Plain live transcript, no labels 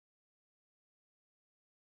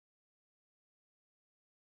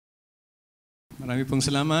Marami pong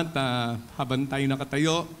salamat. Habang tayo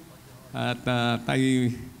nakatayo at tayo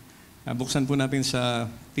buksan po natin sa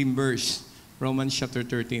theme verse, Romans chapter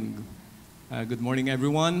 13. Good morning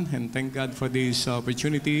everyone, and thank God for this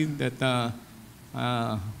opportunity that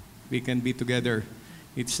we can be together.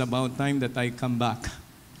 It's about time that I come back.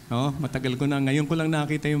 No? Matagal ko na, ngayon ko lang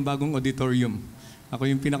nakita yung bagong auditorium. Ako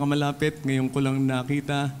yung pinakamalapit, ngayon ko lang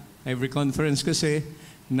nakita. Every conference kasi,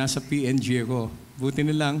 nasa PNG ako. Buti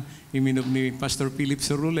na lang, iminog ni Pastor Philip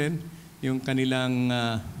Revellin yung kanilang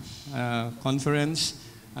conference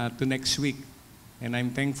to next week. And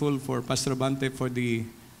I'm thankful for Pastor Bante for the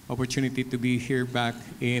opportunity to be here back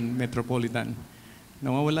in Metropolitan.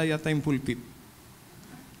 Nawawala yata yung pulpit.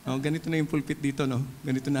 No, ganito na yung pulpit dito, no?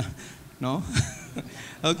 Ganito na, no?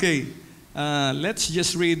 Okay. Let's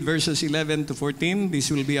just read verses 11 to 14.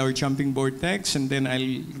 This will be our jumping board text, and then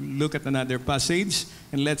I'll look at another passage,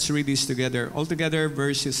 and let's read this together. Altogether,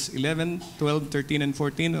 verses 11, 12, 13, and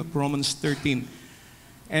 14 of Romans 13.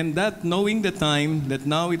 And that knowing the time, that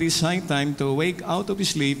now it is high time to awake out of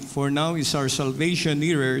sleep, for now is our salvation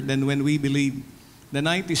nearer than when we believed. The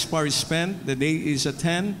night is far spent, the day is at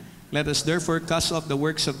hand. Let us therefore cast off the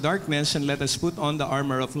works of darkness, and let us put on the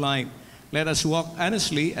armor of light. Let us walk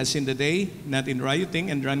honestly as in the day, not in rioting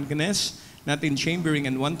and drunkenness, not in chambering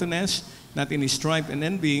and wantonness, not in strife and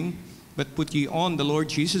envying, but put ye on the Lord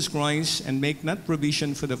Jesus Christ, and make not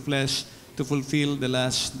provision for the flesh to fulfill the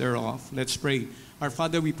lust thereof. Let's pray. Our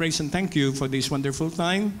Father, we praise and thank you for this wonderful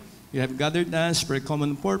time. You have gathered us for a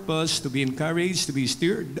common purpose, to be encouraged, to be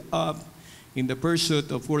stirred up in the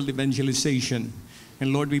pursuit of world evangelization.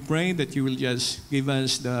 And Lord, we pray that you will just give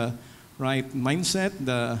us the right mindset,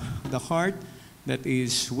 the heart that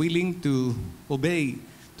is willing to obey,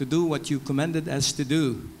 to do what you commanded us to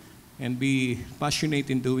do, and be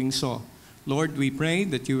passionate in doing so. Lord, we pray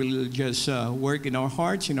that you will just work in our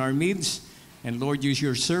hearts, in our midst, and Lord, use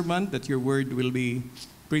your servant, that your word will be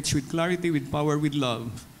preached with clarity, with power, with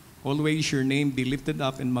love. Always your name be lifted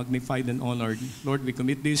up and magnified and honored. Lord, we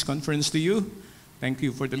commit this conference to you. Thank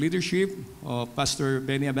you for the leadership of Pastor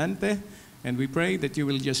Benny Abante. And we pray that you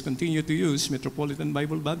will just continue to use Metropolitan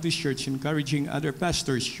Bible Baptist Church, encouraging other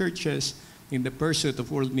pastors, churches in the pursuit of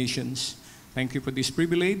world missions. Thank you for this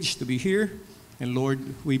privilege to be here. And Lord,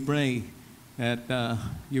 we pray that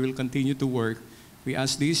you will continue to work. We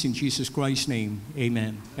ask this in Jesus Christ's name.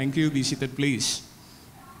 Amen. Thank you. Be seated, please.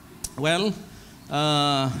 Well,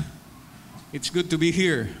 it's good to be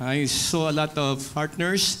here. I saw a lot of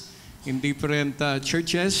partners in different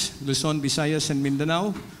churches, Luzon, Visayas, and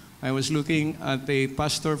Mindanao. I was looking at a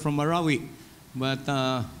pastor from Marawi, but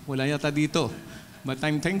wala yata dito. But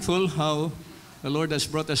I'm thankful how the Lord has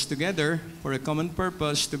brought us together for a common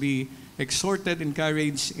purpose, to be exhorted,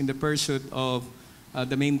 encouraged in the pursuit of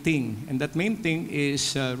the main thing. And that main thing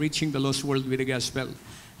is reaching the lost world with the gospel.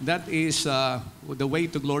 That is the way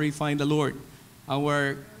to glorify the Lord.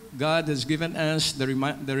 Our God has given us the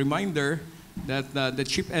reminder that the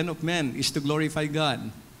chief end of man is to glorify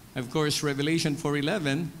God. Of course, Revelation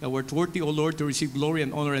 4:11, thou art worthy, O Lord, to receive glory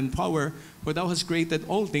and honor and power, for thou hast created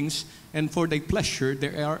all things, and for thy pleasure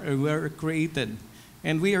they were created.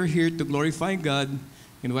 And we are here to glorify God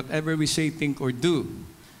in whatever we say, think, or do.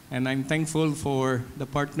 And I'm thankful for the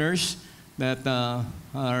partners that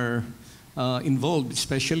are involved,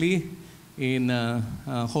 especially in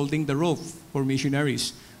holding the rope for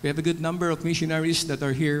missionaries. We have a good number of missionaries that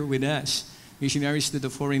are here with us. Missionaries to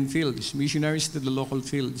the foreign fields, missionaries to the local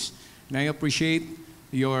fields. And I appreciate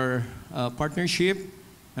your partnership,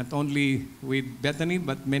 not only with Bethany,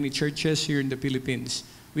 but many churches here in the Philippines.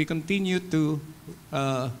 We continue to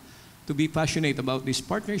be passionate about this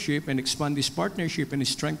partnership and expand this partnership and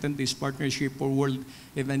strengthen this partnership for world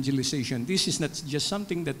evangelization. This is not just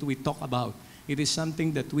something that we talk about. It is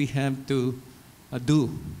something that we have to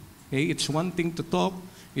do. Okay? It's one thing to talk.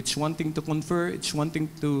 It's one thing to confer. It's one thing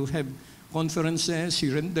to have conferences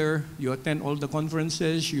here and there. You attend all the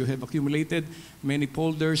conferences. You have accumulated many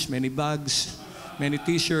folders, many bags, many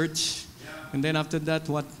T-shirts. And then after that,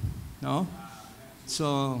 what? No?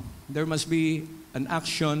 So there must be an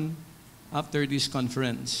action after this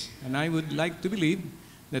conference. And I would like to believe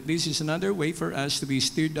that this is another way for us to be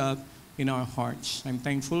stirred up in our hearts. I'm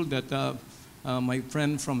thankful that my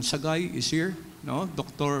friend from Sagay is here, no?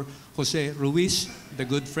 Dr. Jose Ruiz, the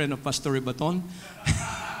good friend of Pastor Rebaton.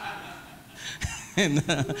 And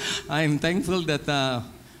I'm thankful that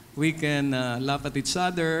we can laugh at each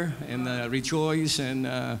other and rejoice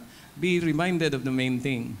and be reminded of the main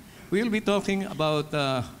thing. We'll be talking about,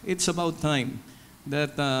 it's about time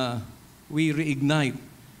that we reignite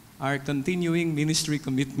our continuing ministry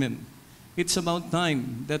commitment. It's about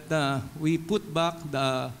time that we put back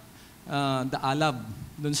the the alab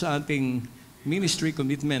dun sa ating ministry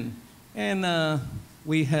commitment. And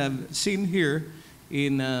we have seen here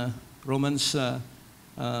in Romans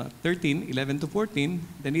 13:11-14,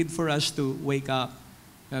 the need for us to wake up.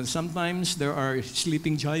 Sometimes there are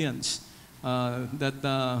sleeping giants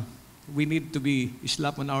that we need to be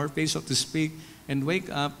slapped on our face, so to speak, and wake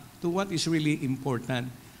up to what is really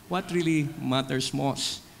important, what really matters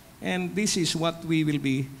most. And this is what we will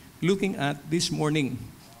be looking at this morning.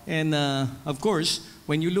 And of course,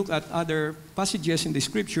 when you look at other passages in the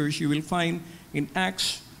scriptures, you will find in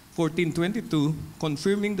Acts 14:22,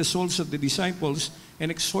 confirming the souls of the disciples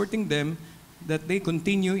and exhorting them that they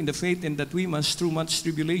continue in the faith and that we must, through much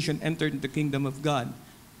tribulation, enter the kingdom of God.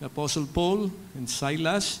 The Apostle Paul and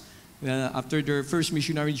Silas, after their first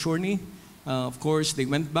missionary journey, of course, they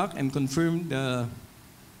went back and confirmed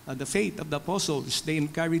the faith of the apostles. They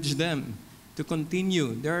encouraged them to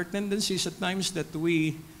continue. There are tendencies at times that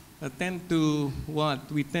we tend to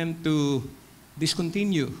what? We tend to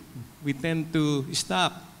discontinue. We tend to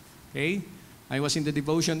stop. Okay? I was in the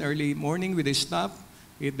devotion early morning with a staff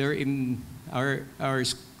there in our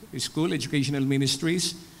school, Educational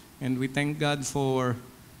Ministries, and we thank God for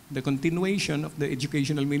the continuation of the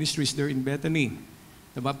educational ministries there in Bethany.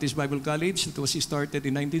 The Baptist Bible College, it was started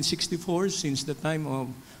in 1964 since the time of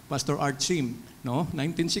Pastor Art Sim. No,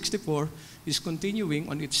 1964 is continuing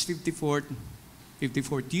on its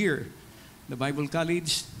 54th year. The Bible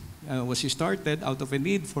College was started out of a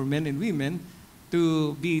need for men and women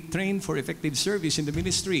to be trained for effective service in the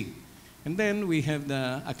ministry. And then we have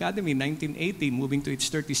the Academy, 1980, moving to its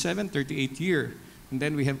 38th year. And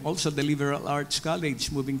then we have also the Liberal Arts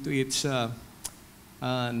College, moving to its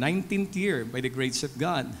 19th year by the grace of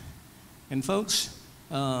God. And folks,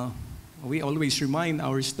 we always remind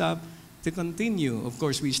our staff to continue. Of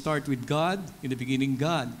course, we start with God, in the beginning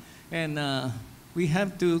God. And we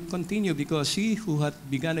have to continue because He who hath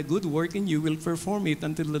begun a good work in you will perform it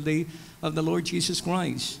until the day of the Lord Jesus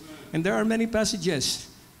Christ. And there are many passages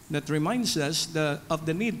that reminds us of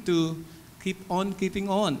the need to keep on keeping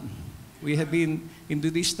on. We have been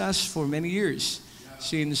into this task for many years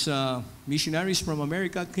since missionaries from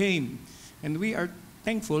America came. And we are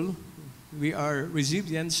thankful. We are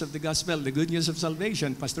recipients of the gospel, the good news of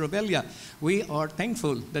salvation. Pastor Revellin, we are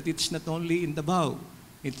thankful that it's not only in Davao.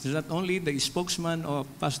 It's not only the spokesman of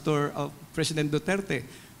President Duterte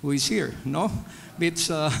who is here, no?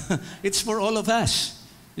 It's for all of us.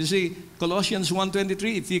 You see, Colossians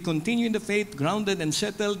 1:23, if ye continue in the faith, grounded and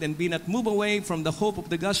settled, and be not moved away from the hope of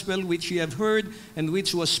the gospel which ye have heard, and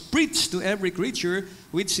which was preached to every creature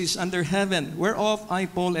which is under heaven, whereof I,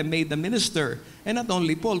 Paul, am made the minister. And not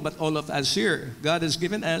only Paul, but all of us here. God has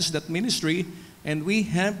given us that ministry, and we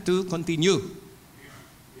have to continue.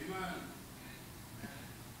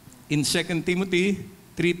 In 2 Timothy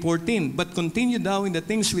 3:14, but continue thou in the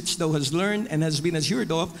things which thou hast learned and hast been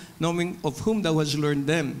assured of, knowing of whom thou hast learned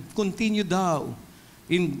them. Continue thou.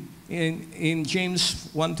 In James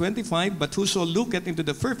 1:25, but whoso looketh into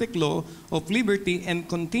the perfect law of liberty and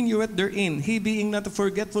continueth therein, he being not a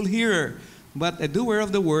forgetful hearer, but a doer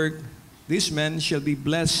of the work, this man shall be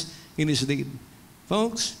blessed in his deed.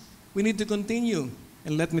 Folks, we need to continue.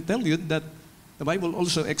 And let me tell you that the Bible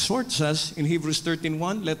also exhorts us in Hebrews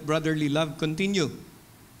 13:1, let brotherly love continue.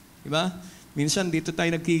 Diba? Minsan dito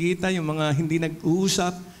tayo nagkikita, yung mga hindi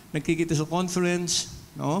nag-uusap, nagkikita sa conference,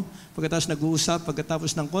 no?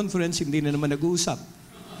 Pagkatapos ng conference, hindi na naman nag-uusap.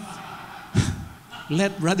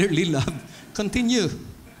 Let brotherly love continue.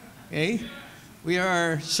 Okay? We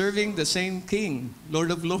are serving the same King,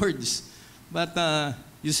 Lord of Lords. But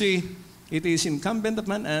you see, it is incumbent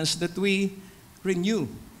upon us that we renew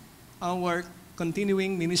our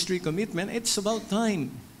continuing ministry commitment. It's about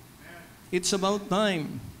time. It's about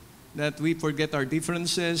time that we forget our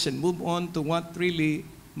differences and move on to what really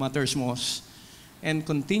matters most. And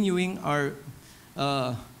continuing our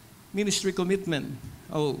ministry commitment.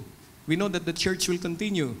 Oh, we know that the church will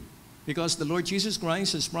continue because the Lord Jesus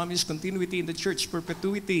Christ has promised continuity in the church,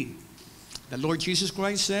 perpetuity. The Lord Jesus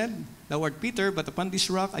Christ said, thou art Peter, but upon this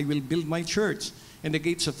rock I will build my church, and the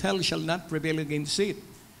gates of hell shall not prevail against it.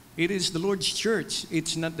 It is the Lord's church.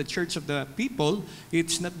 It's not the church of the people.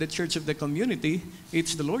 It's not the church of the community.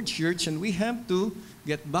 It's the Lord's church, and we have to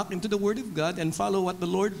get back into the Word of God and follow what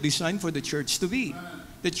the Lord designed for the church to be.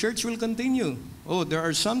 The church will continue. Oh, there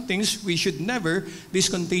are some things we should never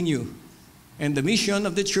discontinue. And the mission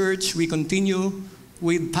of the church, we continue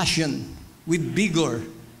with passion, with vigor,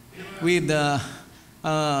 with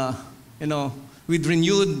with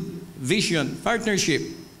renewed vision, partnership.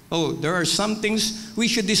 Oh, there are some things we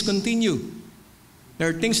should discontinue. There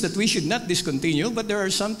are things that we should not discontinue, but there are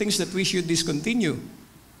some things that we should discontinue.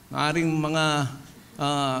 Maaring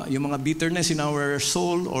yung mga bitterness in our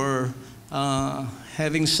soul or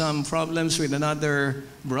having some problems with another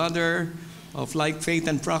brother of like faith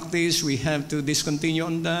and practice, we have to discontinue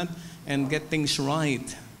on that and get things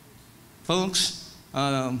right. Folks,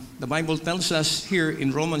 the Bible tells us here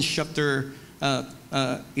in Romans chapter 13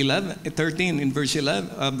 in verse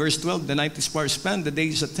 12, the night is far spent, the day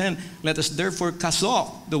is at hand. Let us therefore cast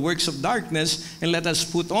off the works of darkness and let us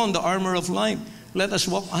put on the armor of light. Let us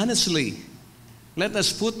walk honestly. Let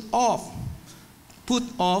us put off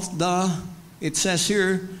it says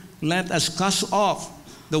here, let us cast off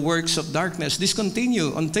the works of darkness.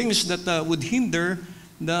 Discontinue on things that would hinder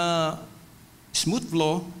the smooth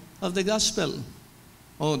flow of the gospel.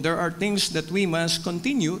 Oh, there are things that we must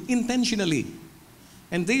continue intentionally.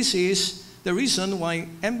 And this is the reason why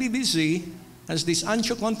MBBC has this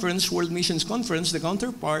Antioch Conference, World Missions Conference, the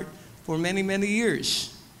counterpart, for many, many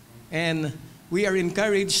years. And we are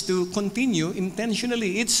encouraged to continue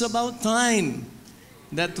intentionally. It's about time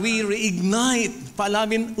that we reignite,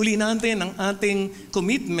 paalawin uli natin ang ating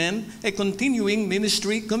commitment, a continuing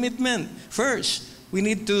ministry commitment. First, we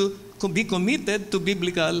need to be committed to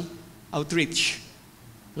biblical outreach.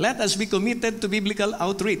 Let us be committed to biblical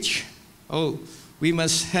outreach. Oh, we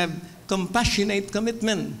must have compassionate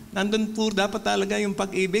commitment. Nandun po dapat talaga yung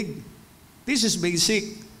pag-ibig. This is basic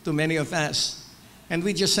to many of us. And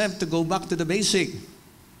we just have to go back to the basic.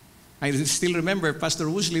 I still remember Pastor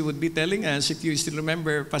Woosley would be telling us, if you still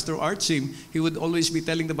remember Pastor Artsim, he would always be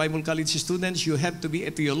telling the Bible college students, you have to be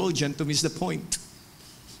a theologian to miss the point.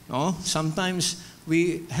 No? Sometimes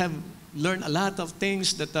we have learned a lot of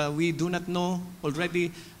things that we do not know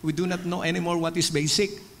already. We do not know anymore what is basic.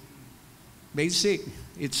 Basic.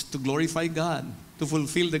 It's to glorify God, to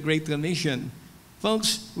fulfill the Great Commission.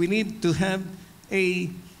 Folks, we need to have to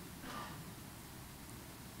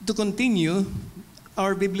continue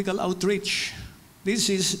our biblical outreach. This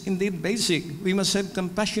is indeed basic. We must have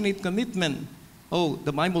compassionate commitment. Oh,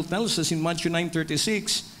 the Bible tells us in Matthew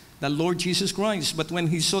 9:36, the Lord Jesus Christ, but when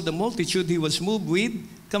he saw the multitude, he was moved with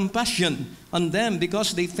compassion on them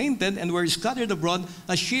because they fainted and were scattered abroad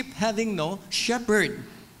as sheep having no shepherd.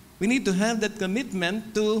 We need to have that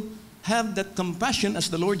commitment to have that compassion as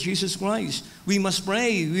the Lord Jesus Christ. We must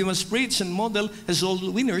pray, we must preach and model as all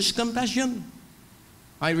winners compassion.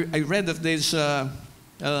 I read of this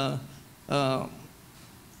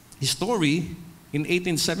story in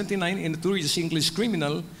 1879. A notorious English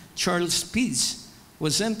criminal, Charles Peace,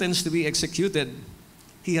 was sentenced to be executed.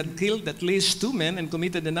 He had killed at least 2 men and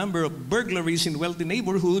committed a number of burglaries in wealthy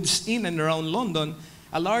neighborhoods in and around London.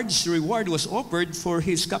 A large reward was offered for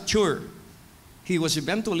his capture. He was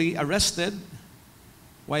eventually arrested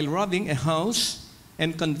while robbing a house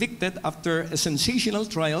and convicted after a sensational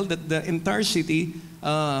trial that the entire city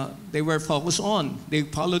they were focused on. They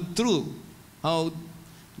followed through how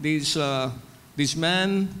this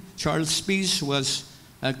man, Charles Peace, was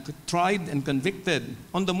tried and convicted.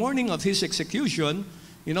 On the morning of his execution,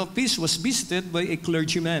 Peace was visited by a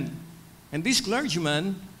clergyman. And this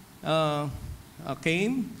clergyman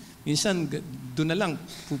came. Minsan, doon na lang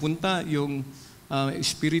pupunta yung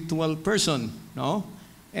spiritual person. No?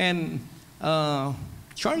 And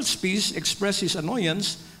Charles Peace expressed his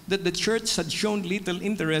annoyance that the church had shown little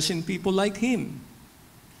interest in people like him.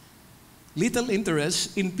 Little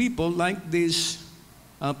interest in people like this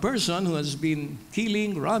person who has been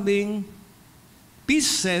killing, robbing. Peace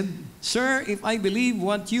said, "Sir, if I believe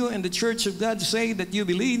what you and the Church of God say that you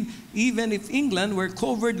believe, even if England were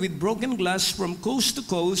covered with broken glass from coast to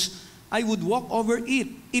coast, I would walk over it,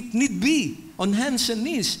 if need be, on hands and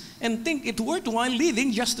knees, and think it worthwhile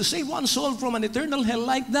living just to save one soul from an eternal hell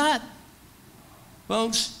like that."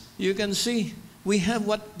 Folks, you can see we have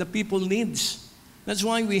what the people needs. That's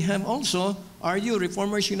why we have also RU,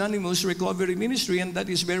 Reformers Unanimous Recovery Ministry, and that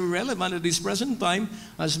is very relevant at this present time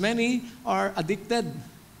as many are addicted.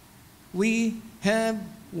 We have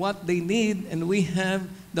what they need and we have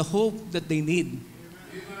the hope that they need.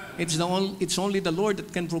 It's only the Lord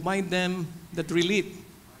that can provide them that relief.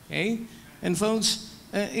 Okay? And folks,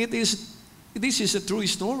 this is a true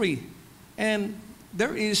story. And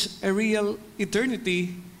there is a real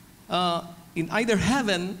eternity in either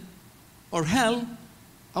heaven or hell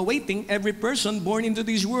awaiting every person born into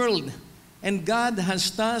this world. And God has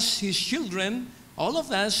tasked His children, all of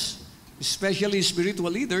us, especially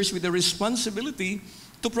spiritual leaders, with the responsibility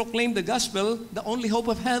to proclaim the gospel, the only hope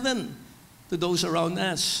of heaven, to those around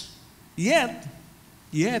us. Yet,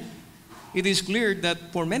 it is clear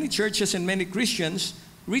that for many churches and many Christians,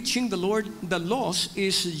 reaching the lost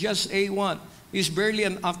is just a what? Is barely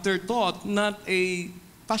an afterthought, not a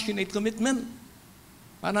passionate commitment.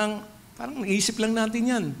 Parang Parang naisip lang natin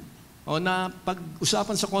yan. O na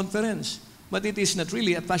pag-usapan sa conference. But it is not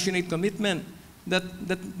really a passionate commitment. That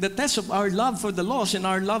the test of our love for the lost and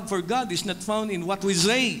our love for God is not found in what we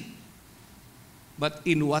say, but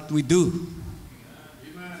in what we do.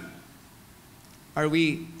 Amen. Are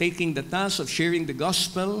we taking the task of sharing the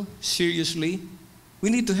gospel seriously?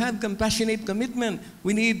 We need to have compassionate commitment.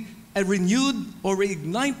 We need a renewed or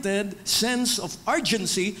reignited sense of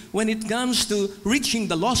urgency when it comes to reaching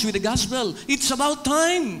the lost with the gospel. It's about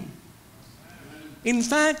time. In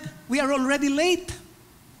fact, we are already late.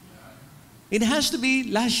 It has to be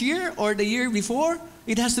last year or the year before.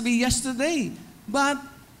 It has to be yesterday. But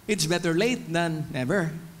it's better late than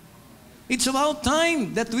never. It's about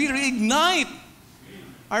time that we reignite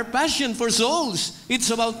our passion for souls.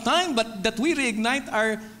 It's about time that we reignite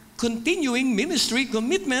our continuing ministry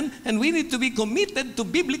commitment, and we need to be committed to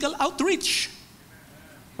biblical outreach.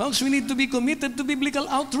 Folks, we need to be committed to biblical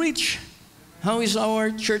outreach. How is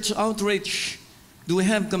our church outreach? Do we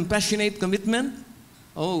have compassionate commitment?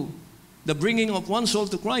 Oh, the bringing of one soul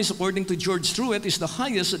to Christ, according to George Truett, is the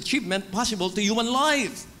highest achievement possible to human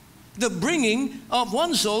life. The bringing of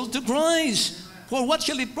one soul to Christ. For what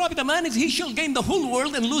shall it profit a man if he shall gain the whole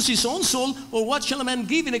world and lose his own soul? Or what shall a man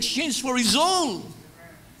give in exchange for his soul?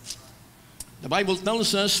 The Bible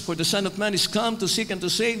tells us, for the Son of Man is come to seek and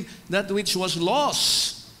to save that which was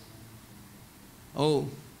lost. Oh,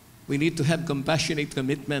 we need to have compassionate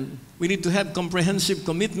commitment. We need to have comprehensive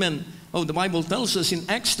commitment. Oh, the Bible tells us in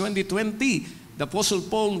Acts 20:20, the Apostle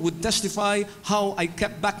Paul would testify, how I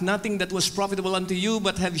kept back nothing that was profitable unto you,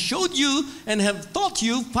 but have showed you and have taught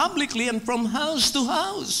you publicly and from house to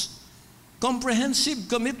house. Comprehensive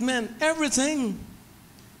commitment, everything.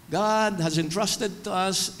 God has entrusted to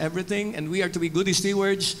us everything, and we are to be good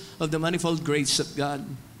stewards of the manifold grace of God.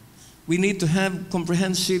 We need to have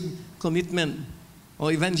comprehensive commitment.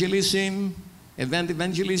 Oh, evangelism,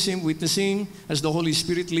 witnessing as the Holy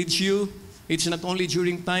Spirit leads you. It's not only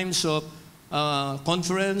during times of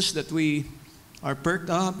conference that we are perked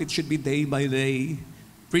up. It should be day by day.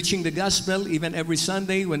 Preaching the gospel, even every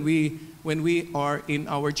Sunday when we are in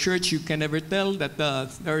our church, you can never tell that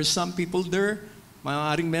there are some people there,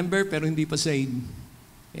 maaaring member pero hindi pa saved.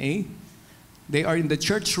 Okay? They are in the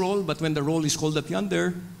church roll, but when the roll is called up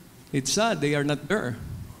yonder, it's sad they are not there.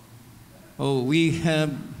 Oh, we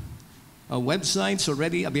have websites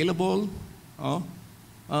already available.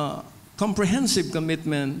 Comprehensive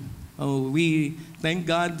commitment. Oh, we thank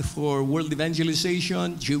God for world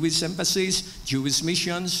evangelization, Jewish emphasis, Jewish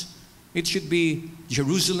missions. It should be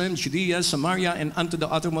Jerusalem, Judea, Samaria, and unto the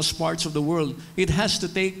uttermost parts of the world. It has to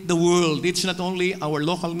take the world. It's not only our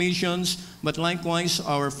local missions, but likewise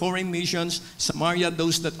our foreign missions. Samaria,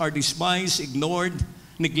 those that are despised, ignored,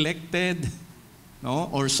 neglected,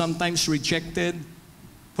 or sometimes rejected,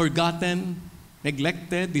 forgotten,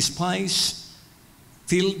 neglected, despised,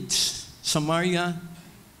 fields, Samaria.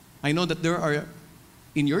 I know that there are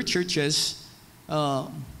in your churches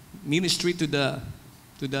ministry to the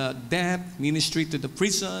deaf, ministry to the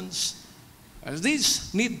prisons.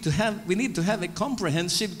 We need to have a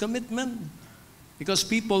comprehensive commitment because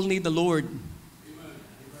people need the Lord.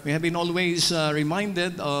 We have been always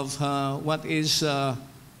reminded of what is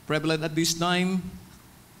prevalent at this time.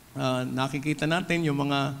 Nakikita natin yung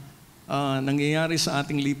mga nangyayari sa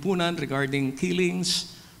ating lipunan regarding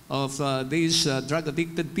killings of these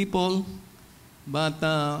drug-addicted people. But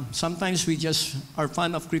sometimes we just are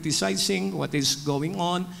fond of criticizing what is going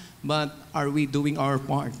on, but are we doing our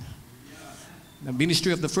part? The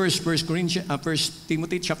ministry of the first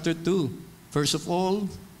Timothy chapter 2. First of all,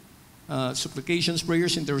 supplications,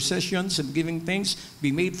 prayers, intercessions, and giving thanks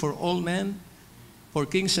be made for all men, for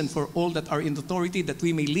kings and for all that are in authority, that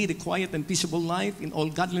we may lead a quiet and peaceable life in all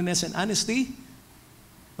godliness and honesty.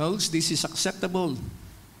 Folks, this is acceptable.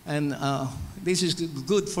 And this is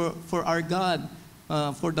good for our God,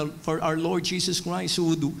 for our Lord Jesus Christ,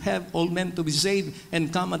 who would have all men to be saved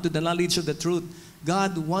and come unto the knowledge of the truth.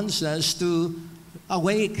 God wants us to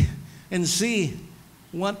awake and see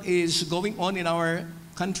what is going on in our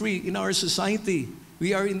country, in our society.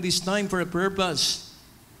 We are in this time for a purpose.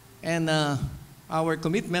 And our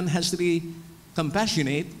commitment has to be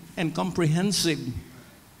compassionate and comprehensive.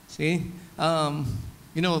 See?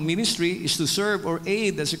 Ministry is to serve or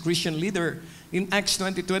aid as a Christian leader. In Acts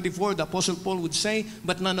 20:24, the Apostle Paul would say,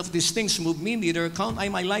 "But none of these things move me, neither count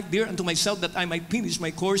I my life dear unto myself, that I might finish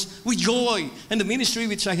my course with joy, and the ministry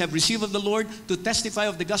which I have received of the Lord, to testify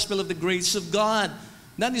of the gospel of the grace of God."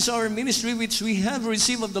 That is our ministry which we have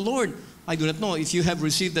received of the Lord. I do not know if you have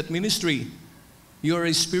received that ministry. You are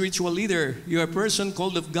a spiritual leader. You are a person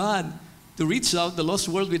called of God to reach out the lost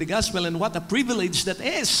world with the gospel, and what a privilege that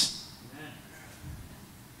is.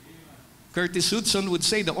 Curtis Hudson would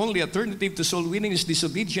say the only alternative to soul winning is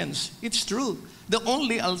disobedience. It's true. The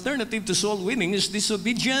only alternative to soul winning is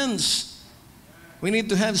disobedience. We need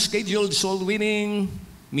to have scheduled soul winning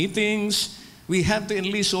meetings. We have to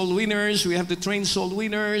enlist soul winners. We have to train soul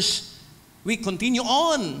winners. We continue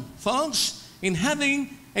on, folks, in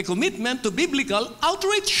having a commitment to biblical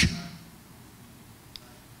outreach.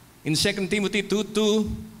 In 2 Timothy 2:2,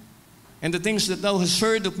 and the things that thou hast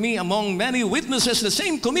heard of me among many witnesses, the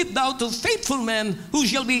same commit thou to faithful men who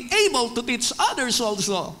shall be able to teach others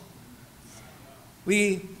also.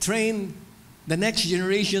 We train the next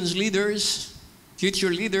generation's leaders,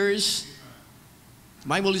 future leaders. The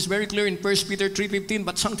Bible is very clear in 1 Peter 3:15,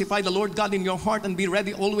 but sanctify the Lord God in your heart and be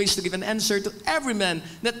ready always to give an answer to every man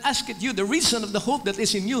that asketh you the reason of the hope that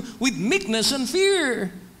is in you with meekness and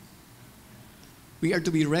fear. We are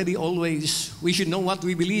to be ready always. We should know what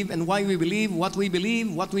we believe and why we believe, what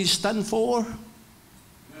we stand for.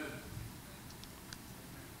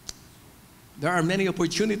 There are many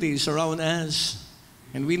opportunities around us,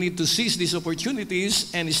 and we need to seize these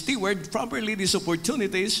opportunities and steward properly these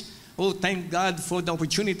opportunities. Oh, thank God for the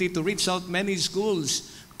opportunity to reach out many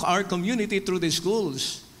schools, our community through the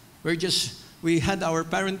schools. We had our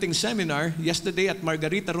parenting seminar yesterday at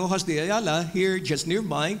Margarita Rojas de Ayala, here just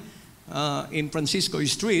nearby, in Francisco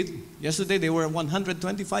Street. Yesterday, there were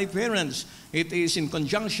 125 parents. It is in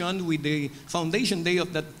conjunction with the foundation day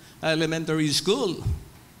of that elementary school.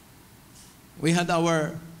 We had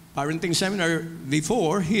our parenting seminar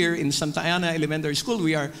before here in Santa Ana Elementary School.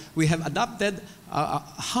 We have adopted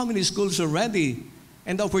how many schools already?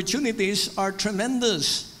 And the opportunities are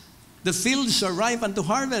tremendous. The fields are ripe unto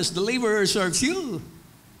harvest. The laborers are few.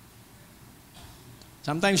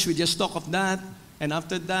 Sometimes we just talk of that. And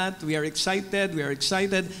after that, we are excited,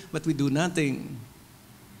 but we do nothing.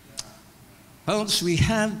 Folks, we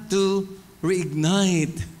have to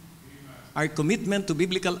reignite our commitment to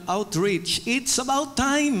biblical outreach. It's about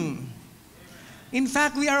time. In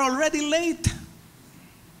fact, we are already late.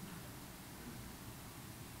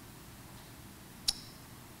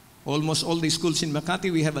 Almost all the schools in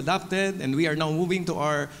Makati we have adopted, and we are now moving to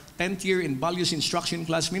our 10th year in values instruction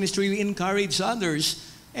class ministry. We encourage others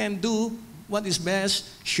and do what is best,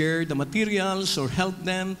 share the materials or help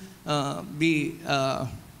them be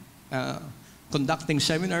conducting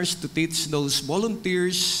seminars to teach those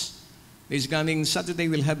volunteers. This coming Saturday,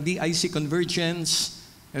 we'll have DIC Convergence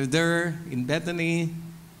there in Bethany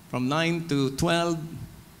from 9 to 12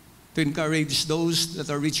 to encourage those that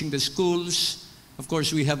are reaching the schools. Of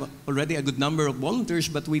course, we have already a good number of volunteers,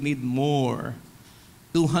 but we need more.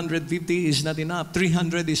 250 is not enough.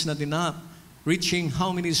 300 is not enough. Reaching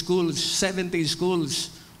how many schools? 70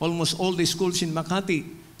 schools. Almost all the schools in Makati.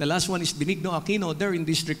 The last one is Benigno Aquino there in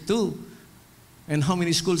District 2. And how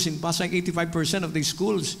many schools in Pasay? 85% of the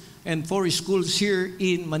schools. And 4 schools here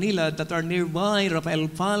in Manila that are nearby. Rafael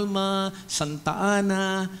Palma, Santa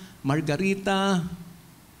Ana, Margarita,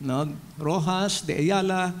 Rojas, De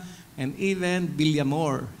Ayala, and even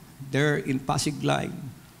Villamor there in Pasig Line.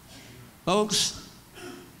 Folks,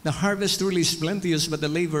 the harvest truly is plenteous, but the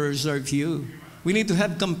laborers are few. We need to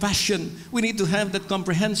have compassion. We need to have that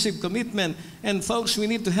comprehensive commitment. And folks, we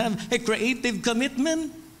need to have a creative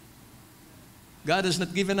commitment. God has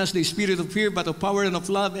not given us the spirit of fear, but of power and of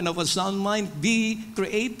love and of a sound mind. Be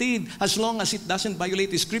creative as long as it doesn't violate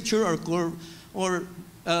the scripture or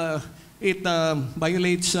it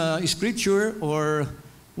violates scripture or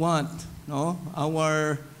what? No,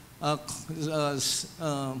 our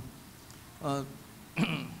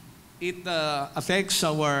it affects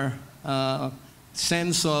our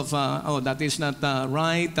sense of, that is not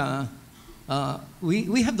right.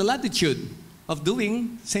 We have the latitude of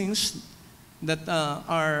doing things that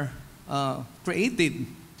are creative.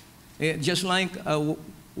 Just like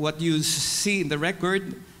what you see in the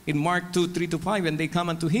record in Mark 2:3-5, and they come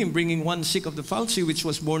unto him, bringing one sick of the palsy, which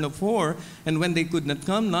was born of 4. And when they could not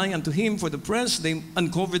come nigh unto him for the press, they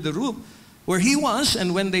uncovered the roof where he was,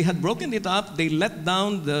 and when they had broken it up, they let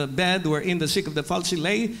down the bed wherein the sick of the palsy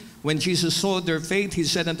lay. When Jesus saw their faith, he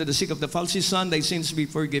said unto the sick of the palsy, Son, thy sins be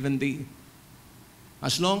forgiven thee.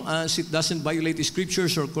 As long as it doesn't violate the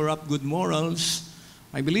scriptures or corrupt good morals,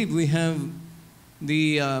 I believe we have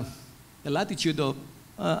the latitude of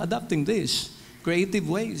adopting this. Creative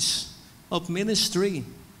ways of ministry.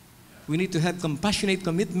 We need to have compassionate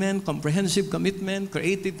commitment, comprehensive commitment,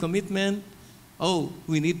 creative commitment. Oh,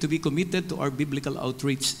 we need to be committed to our biblical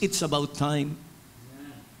outreach. It's about time.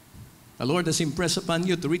 The Lord has impressed upon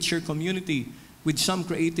you to reach your community with some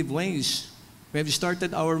creative ways. We have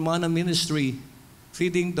started our Mana ministry,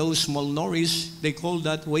 feeding those malnourished, they call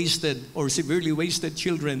that wasted or severely wasted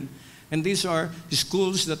children. And these are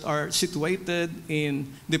schools that are situated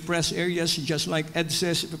in depressed areas, just like Ed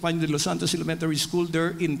says, if you find the Los Santos Elementary School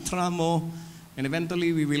there in Tramo, and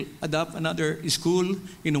eventually we will adopt another school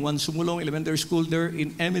in Juan Sumulong Elementary School there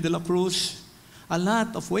in Eme de la Cruz. A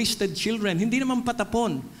lot of wasted children. Hindi naman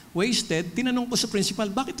patapon. Wasted. Tinanong ko sa principal,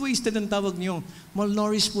 bakit wasted ang tawag niyo?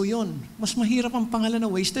 Malnourished po yun. Mas mahirap ang pangalan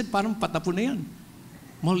na wasted, parang patapon na yan.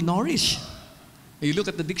 Malnourished. You look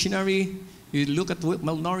at the dictionary, you look at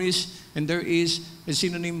malnourished, and there is a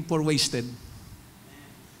synonym for wasted.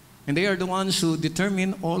 And they are the ones who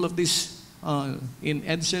determine all of this. In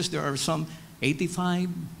EdSES, there are some 85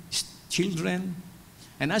 children.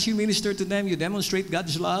 And as you minister to them, you demonstrate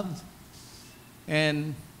God's love.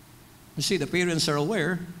 And you see, the parents are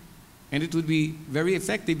aware, and it would be very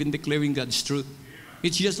effective in declaring God's truth.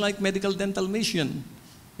 It's just like medical dental mission.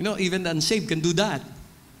 You know, even the unsaved can do that.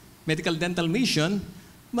 Medical dental mission.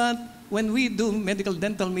 But when we do medical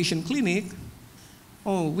dental mission clinic,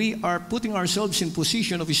 we are putting ourselves in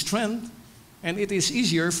position of strength, and it is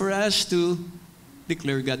easier for us to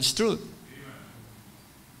declare God's truth.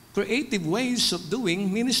 Creative ways of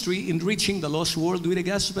doing ministry in reaching the lost world with the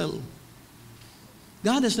gospel.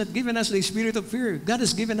 God has not given us the spirit of fear. God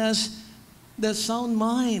has given us the sound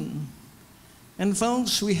mind. And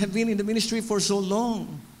folks, we have been in the ministry for so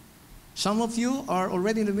long. Some of you are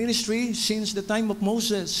already in the ministry since the time of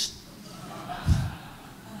Moses.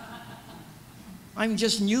 I'm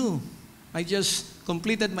just new. I just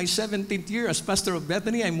completed my 17th year as pastor of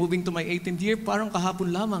Bethany. I'm moving to my 18th year. Parang kahapon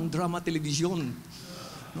lamang, drama television.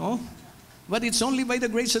 No? But it's only by the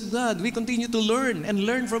grace of God. We continue to learn and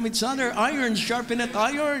learn from each other. Iron sharpeneth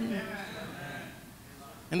iron.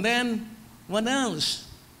 And then, what else?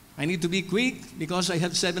 I need to be quick because I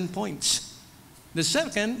have 7 points. The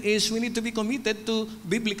second is we need to be committed to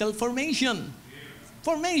biblical formation.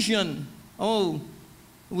 Formation.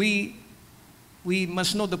 We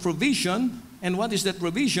must know the provision. And what is that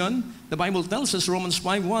provision? The Bible tells us, Romans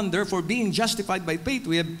 5:1, therefore being justified by faith,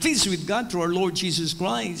 we have peace with God through our Lord Jesus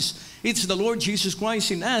Christ. It's the Lord Jesus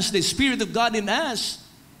Christ in us, the Spirit of God in us.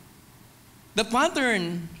 The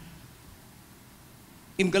pattern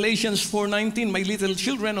in Galatians 4:19, my little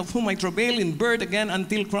children of whom I travail in birth again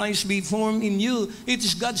until Christ be formed in you. It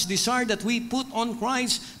is God's desire that we put on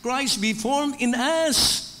Christ, Christ be formed in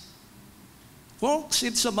us. Folks,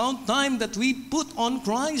 it's about time that we put on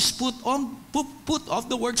Christ, put off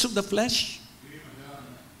the works of the flesh.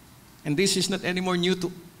 And this is not anymore new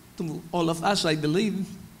to all of us, I believe.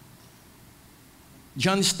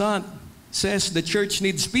 John Stott says the church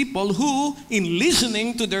needs people who, in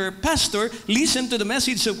listening to their pastor, listen to the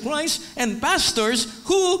message of Christ, and pastors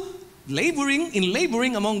who,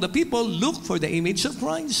 laboring among the people, look for the image of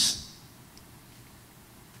Christ.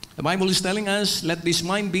 The Bible is telling us, let this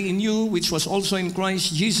mind be in you, which was also in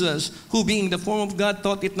Christ Jesus, who being the form of God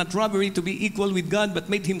thought it not robbery to be equal with God, but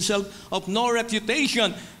made himself of no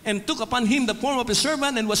reputation, and took upon him the form of a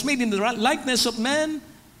servant, and was made in the likeness of man.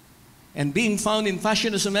 And being found in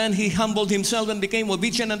fashion as a man, he humbled himself and became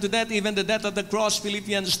obedient unto death, even the death of the cross,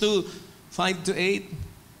 Philippians 2:5-8.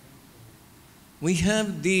 We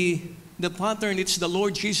have the pattern, it's the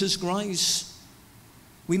Lord Jesus Christ.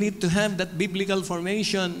 We need to have that biblical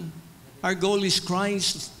formation. Our goal is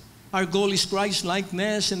Christ. Our goal is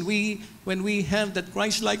Christ-likeness. And when we have that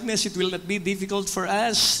Christ-likeness, it will not be difficult for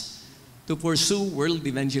us to pursue world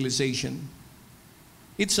evangelization.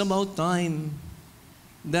 It's about time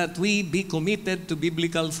that we be committed to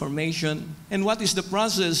biblical formation. And what is the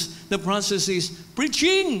process? The process is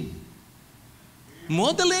preaching,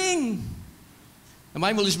 modeling. The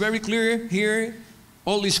Bible is very clear here.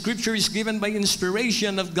 All the scripture is given by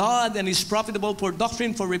inspiration of God and is profitable for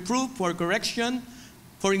doctrine, for reproof, for correction,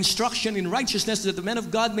 for instruction in righteousness, that the man of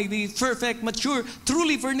God may be perfect, mature,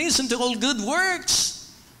 truly furnished unto all good works.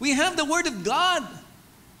 We have the Word of God.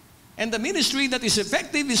 And the ministry that is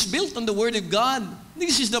effective is built on the Word of God.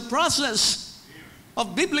 This is the process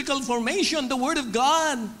of biblical formation, the Word of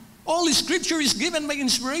God. All the scripture is given by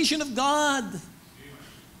inspiration of God.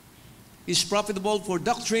 Is profitable for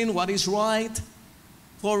doctrine, what is right,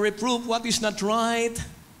 for reproof, what is not right,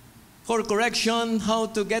 for correction, how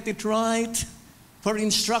to get it right, for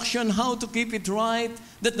instruction, how to keep it right,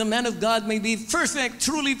 that the man of God may be perfect,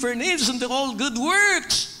 truly furnished unto all good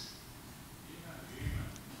works.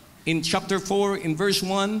 In chapter 4, in verse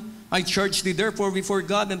 1, I charge thee therefore before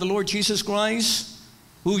God and the Lord Jesus Christ,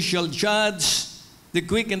 who shall judge the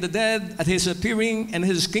quick and the dead at his appearing and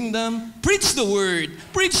his kingdom. Preach the word.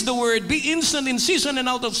 Preach the word. Be instant in season and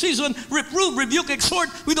out of season. Reprove, rebuke, exhort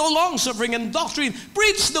with all long-suffering and doctrine.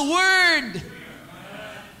 Preach the word.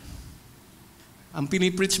 Ang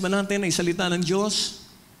pinipreach man natin ay salita ng Diyos.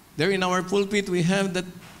 There in our pulpit, we have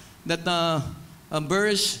that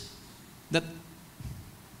verse that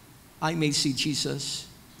I may see Jesus.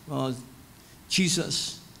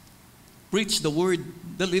 Jesus. Preach the word,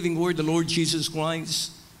 the living word, the Lord Jesus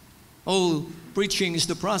Christ. Oh, preaching is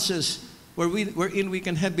the process wherein we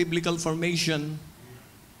can have biblical formation.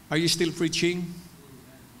 Are you still preaching?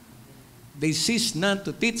 They cease not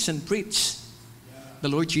to teach and preach the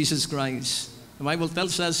Lord Jesus Christ. The Bible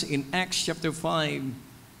tells us in Acts chapter 5,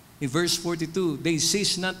 in verse 42, they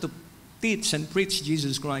cease not to teach and preach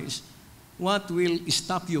Jesus Christ. What will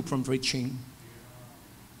stop you from preaching?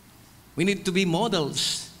 We need to be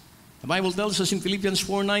models. The Bible tells us in Philippians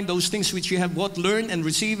 4:9, those things which you have both learned and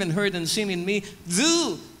received and heard and seen in me,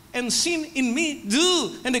 do, and seen in me,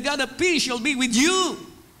 do, and the God of peace shall be with you.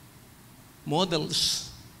 Models.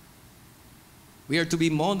 We are to be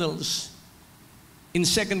models. In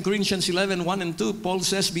 2 Corinthians 11:1 and 2, Paul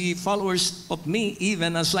says, be followers of me,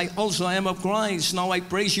 even as I also am of Christ. Now I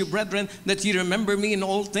praise you, brethren, that ye remember me in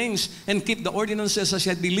all things, and keep the ordinances as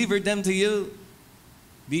I had delivered them to you.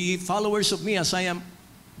 Be followers of me as I am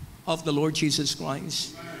of the Lord Jesus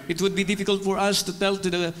Christ. It would be difficult for us to tell to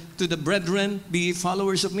the brethren, be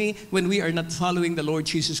followers of me, when we are not following the Lord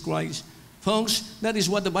Jesus Christ. Folks, that is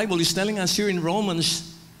what the Bible is telling us here in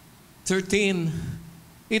Romans 13.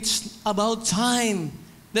 It's about time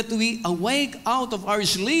that we awake out of our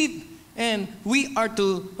sleep, and we are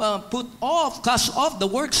to cast off the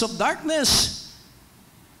works of darkness,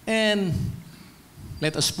 and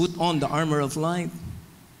let us put on the armor of light.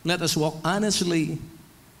 Let us walk honestly.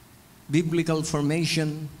 Biblical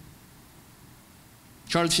formation.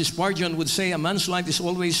 Charles Spurgeon would say, a man's life is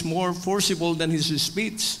always more forcible than his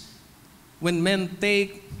speech. When men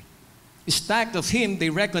take stock of him, they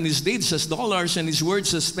reckon his deeds as dollars and his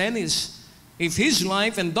words as pennies. If his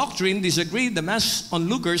life and doctrine disagree, the mass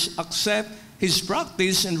onlookers accept his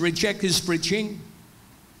practice and reject his preaching.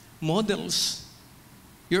 Models.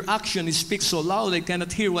 Your action speaks so loud they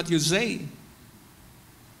cannot hear what you say.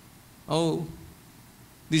 Oh,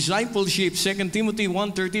 discipleship, 2 Timothy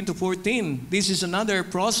 1:13-14. This is another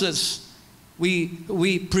process.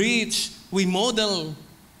 We preach, we model,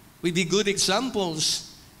 we be good examples.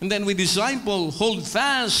 And then we disciple, hold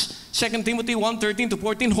fast. 2 Timothy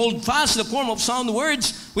 1:13-14, hold fast the form of sound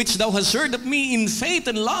words, which thou hast heard of me in faith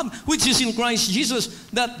and love, which is in Christ Jesus.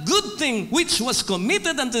 That good thing which was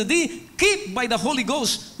committed unto thee, keep by the Holy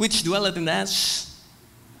Ghost, which dwelleth in us.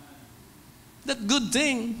 That good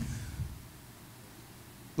thing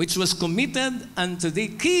which was committed unto thee,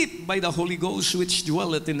 keep by the Holy Ghost, which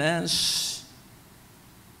dwelleth in us.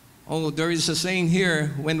 Oh, there is a saying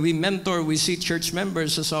here, when we mentor, we see church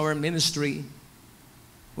members as our ministry.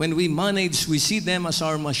 When we manage, we see them as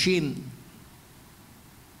our machine.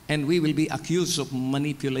 And we will be accused of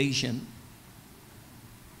manipulation.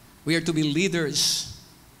 We are to be leaders.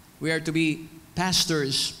 We are to be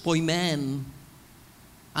pastors, poimen,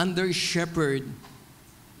 under shepherd.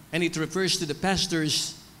 And it refers to the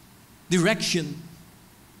pastor's direction.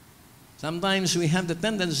 Sometimes we have the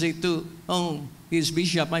tendency to, oh, he's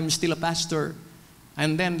bishop, I'm still a pastor.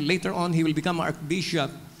 And then later on he will become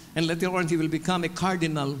archbishop. And later on he will become a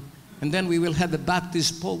cardinal. And then we will have the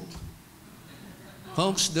Baptist Pope.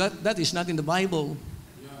 Folks, that is not in the Bible.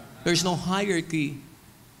 There's no hierarchy.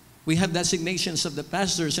 We have designations of the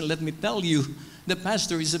pastors, and let me tell you, the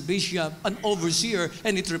pastor is a bishop, an overseer,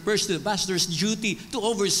 and it refers to the pastor's duty to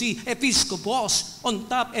oversee, episkopos, on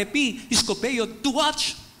top, episkopeo, to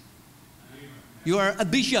watch. You are a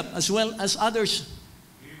bishop as well as others.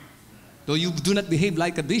 Though you do not behave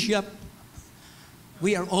like a bishop,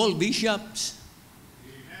 we are all bishops.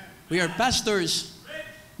 We are pastors.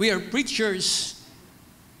 We are preachers.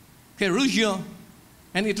 Kerugio.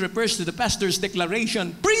 And it refers to the pastor's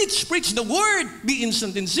declaration. Preach the word. Be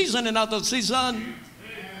instant in season and out of season.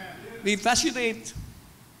 Be facilitate.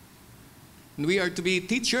 And we are to be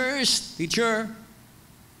teachers. Teacher.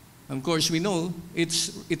 Of course, we know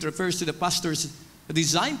it refers to the pastor's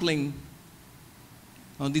discipling.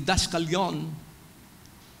 Didaskalion.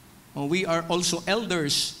 We are also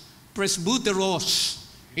elders. Presbyteros.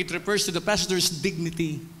 It refers to the pastor's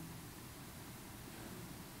dignity.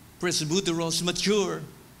 Presbyteros, mature.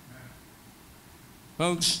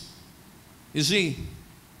 Folks, you see,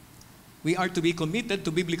 we are to be committed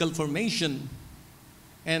to biblical formation.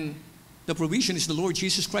 And the provision is the Lord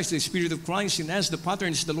Jesus Christ, the Spirit of Christ in us. The pattern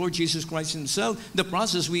is the Lord Jesus Christ himself. The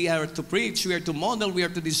process, we are to preach, we are to model, we are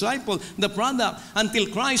to disciple. The product, until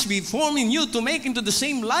Christ be formed in you to make into the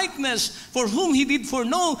same likeness. For whom he did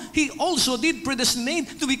foreknow, he also did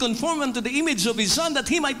predestinate to be conformed unto the image of his Son, that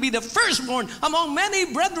he might be the firstborn among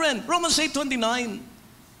many brethren. Romans 8:29.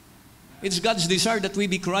 It's God's desire that we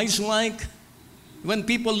be Christ-like. When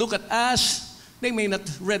people look at us, they may not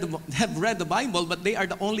have read the Bible, but you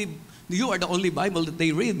are the only Bible that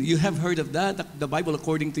they read. You have heard of that, the Bible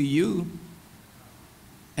according to you.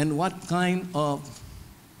 And what kind of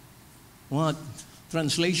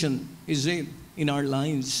translation is it in our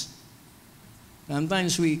lives?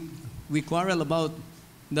 Sometimes we quarrel about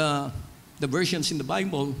the versions in the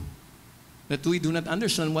Bible, that we do not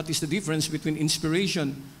understand what is the difference between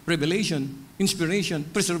inspiration, revelation, inspiration,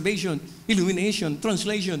 preservation, illumination,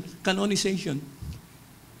 translation, canonization.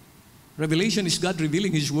 Revelation is God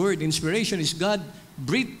revealing His Word. Inspiration is God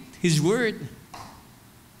breathed His Word.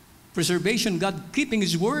 Preservation, God keeping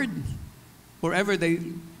His Word. Forever the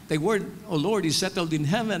Word, O Lord, is settled in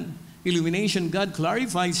heaven. Illumination, God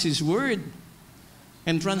clarifies His Word.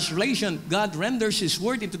 And translation, God renders His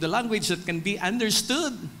Word into the language that can be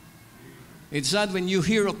understood. It's sad when you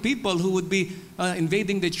hear of people who would be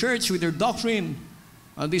invading the church with their doctrine.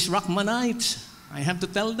 These Rahmanites, I have to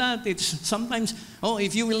tell that. It's sometimes,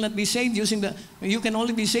 if you will not be saved you can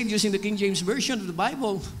only be saved using the King James Version of the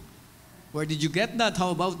Bible. Where did you get that? How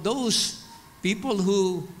about those people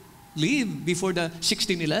who live before the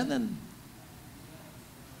 1611?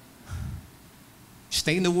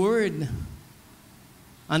 Stay in the Word.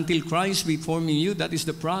 Until Christ be formed in you, that is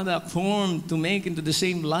the product, formed to make into the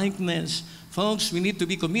same likeness. Folks, we need to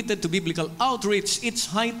be committed to biblical outreach. It's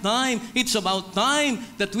high time. It's about time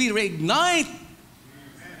that we reignite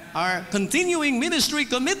our continuing ministry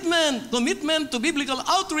commitment to biblical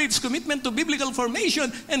outreach, commitment to biblical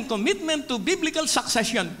formation, and commitment to biblical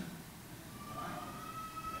succession.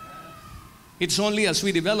 It's only as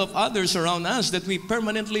we develop others around us that we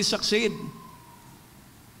permanently succeed.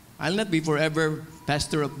 I'll not be forever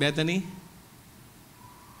pastor of Bethany.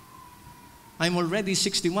 I'm already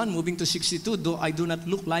 61, moving to 62, though I do not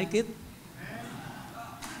look like it.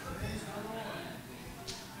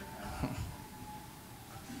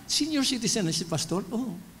 Senior citizen na si Pastor?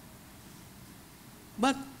 Oh.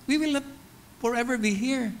 But we will not forever be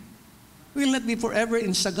here. We will not be forever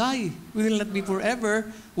in Sagay. We will not be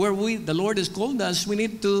forever where the Lord has called us. We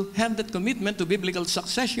need to have that commitment to biblical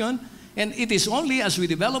succession. And it is only as we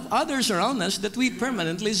develop others around us that we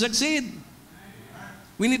permanently succeed.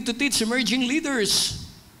 We need to teach emerging leaders.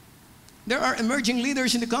 There are emerging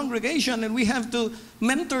leaders in the congregation, and we have to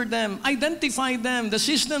mentor them, identify them. The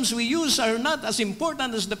systems we use are not as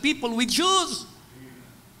important as the people we choose.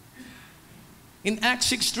 In Acts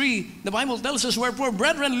 6:3, the Bible tells us, "Wherefore,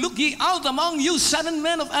 brethren, look ye out among you 7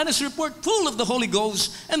 men of honest report, full of the Holy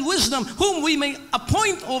Ghost and wisdom, whom we may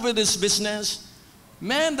appoint over this business."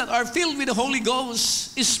 Men that are filled with the Holy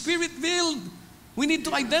Ghost, is Spirit-filled. We need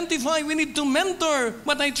to identify, we need to mentor.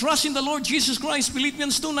 But I trust in the Lord Jesus Christ,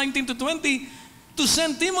 Philippians 2:19-20, to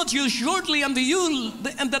send Timothy shortly unto you,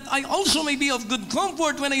 and that I also may be of good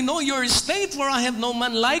comfort when I know your estate, for I have no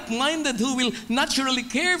man like-minded who will naturally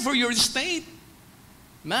care for your estate.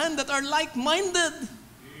 Men that are like-minded.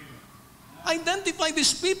 Identify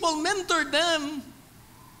these people, mentor them,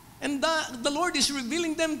 and the Lord is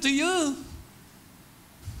revealing them to you.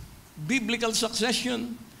 Biblical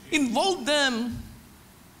succession. Involve them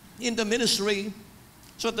in the ministry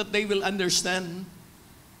so that they will understand.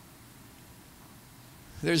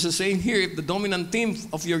 There's a saying here, if the dominant theme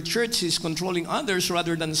of your church is controlling others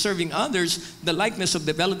rather than serving others, the likeness of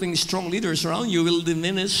developing strong leaders around you will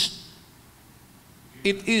diminish.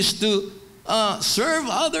 It is to serve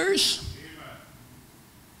others.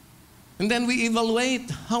 And then we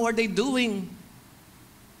evaluate, how are they doing?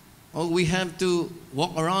 Oh, we have to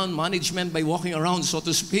walk around management by walking around, so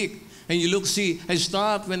to speak. And you look, see, I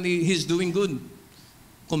stop when he's doing good.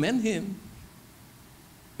 Commend him.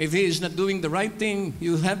 If he is not doing the right thing,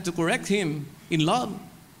 you have to correct him in love.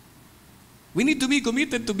 We need to be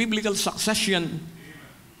committed to biblical succession.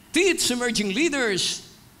 Teach emerging leaders.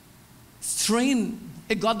 Train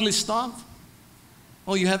a godly staff.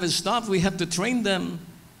 Oh, you have a staff, we have to train them.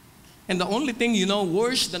 And the only thing you know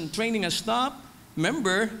worse than training a staff,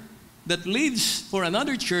 member that leads for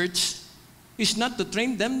another church, is not to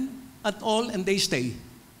train them at all and they stay.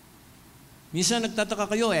 Minsan nagtataka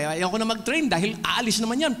kayo, ayaw ko na mag-train dahil aalis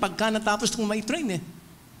naman yan pagka natapos kong may train eh.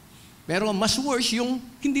 Pero mas worse yung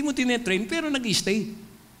hindi mo tinetrain pero nag-stay.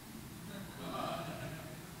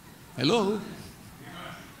 Hello?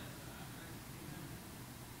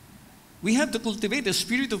 We have to cultivate a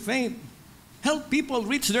spirit of faith. Help people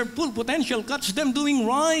reach their full potential, catch them doing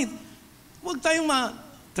right. Huwag tayong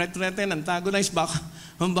threaten, antagonize, baka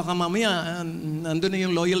mamaya nandun na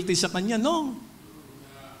yung loyalty sa kanya. No.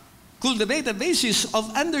 Cultivate a basis of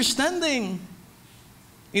understanding.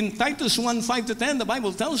 In Titus 1:5-10, the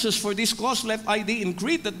Bible tells us, "For this cause left I thee in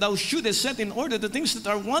Crete, that thou shouldest set in order the things that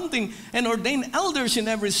are wanting, and ordain elders in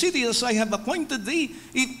every city as I have appointed thee.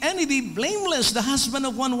 If any be blameless, the husband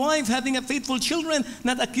of one wife, having a faithful children,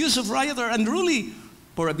 not accused of riot or unruly.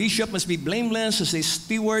 For a bishop must be blameless as a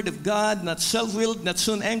steward of God, not self-willed, not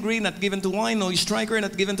soon angry, not given to wine, no striker,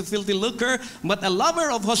 not given to filthy lucre, but a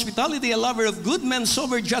lover of hospitality, a lover of good men,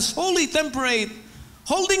 sober, just, holy, temperate,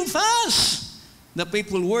 holding fast the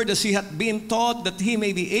faithful word as he hath been taught, that he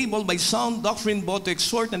may be able by sound doctrine both to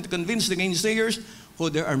exhort and to convince the gainsayers. For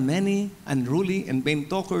there are many unruly and vain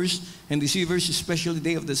talkers and deceivers, especially the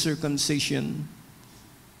day of the circumcision."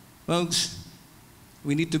 Folks,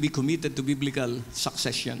 we need to be committed to biblical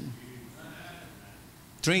succession.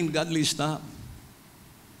 Train godly staff.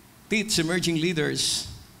 Teach emerging leaders.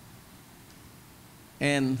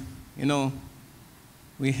 And,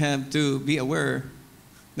 we have to be aware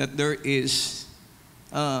that there is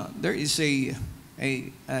a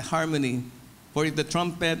harmony. For if the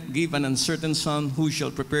trumpet give an uncertain sound, who shall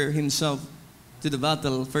prepare himself to the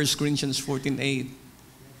battle? 1 Corinthians 14:8.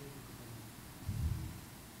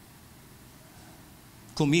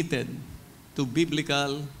 Committed to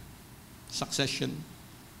biblical succession.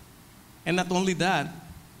 And not only that,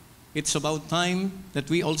 it's about time that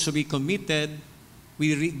we also be committed.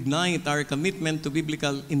 We reignite our commitment to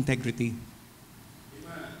biblical integrity.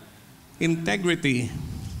 Integrity.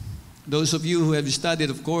 Those of you who have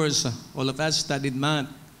studied, of course, all of us studied math.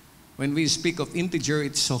 When we speak of integer,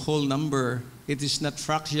 it's a whole number. It is not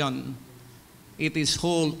fraction. It is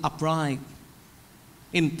whole, upright.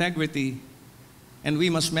 Integrity. And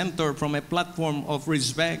we must mentor from a platform of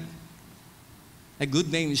respect. A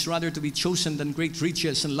good name is rather to be chosen than great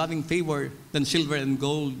riches, and loving favor than silver and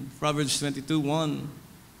gold. Proverbs 22:1.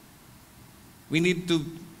 We need to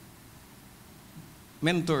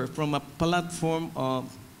mentor from a platform of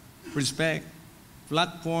respect.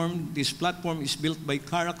 This platform is built by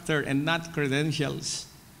character and not credentials.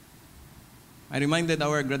 I reminded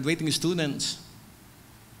our graduating students,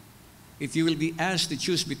 if you will be asked to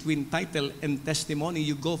choose between title and testimony,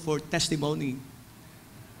 you go for testimony.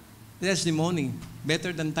 Testimony.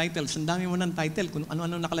 Better than titles. Ang dami mo ng title kung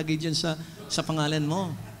ano-ano nakalagay dyan sa pangalan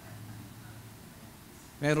mo.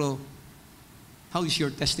 Pero, how is your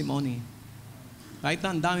testimony? Kahit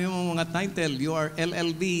na ang dami mo mga title, you are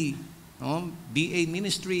LLB, BA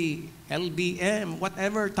Ministry, LBM,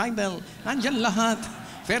 whatever title, nandyan lahat.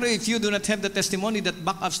 Pero if you do not have the testimony that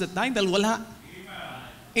back up the title, wala.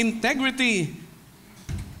 Integrity.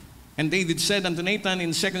 And David said unto Nathan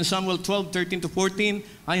in 2 Samuel 12:13-14,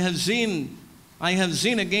 I have sinned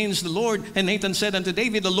against the Lord. And Nathan said unto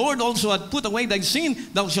David, the Lord also hath put away thy sin,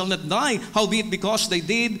 thou shalt not die. Howbeit because they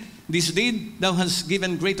did this deed, thou hast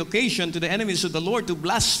given great occasion to the enemies of the Lord to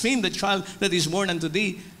blaspheme the child that is born unto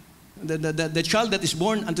thee. The child that is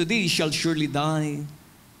born unto thee shall surely die.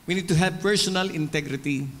 We need to have personal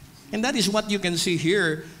integrity. And that is what you can see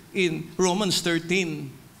here in Romans 13.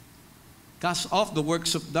 Cast off the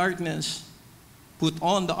works of darkness. Put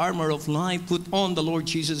on the armor of light. Put on the Lord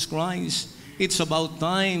Jesus Christ. It's about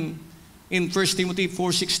time. In 1 Timothy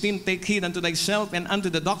 4:16, take heed unto thyself and unto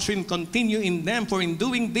the doctrine, continue in them, for in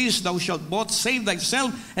doing this thou shalt both save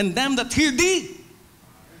thyself and them that hear thee.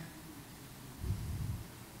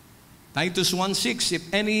 Titus 1:6, if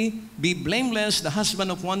any be blameless, the husband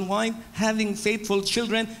of one wife, having faithful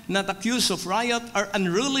children, not accused of riot or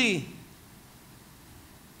unruly.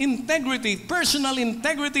 Integrity, personal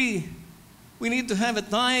integrity. We need to have a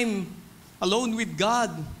time alone with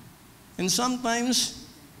God. And sometimes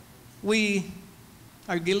we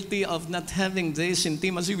are guilty of not having this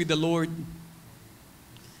intimacy with the Lord.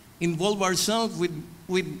 Involve ourselves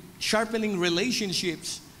with sharpening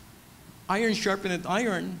relationships. Iron sharpened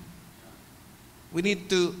iron. We need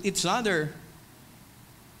to each other.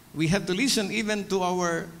 We have to listen even to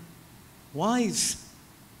our wives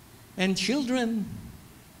and children.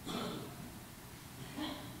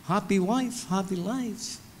 Happy wife, happy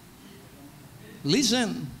life.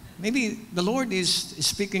 Listen. Maybe the Lord is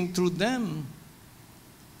speaking through them.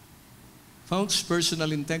 Folks,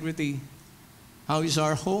 personal integrity. How is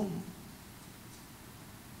our home?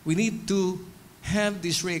 We need to have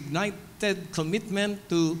this reignited commitment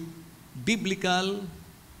to biblical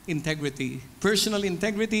integrity, personal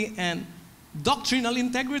integrity, and doctrinal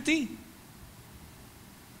integrity.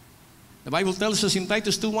 The Bible tells us in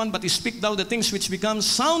Titus 2:1, but speak thou the things which become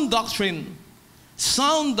sound doctrine.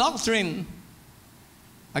 Sound doctrine.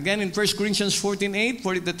 Again in 1 Corinthians 14:8,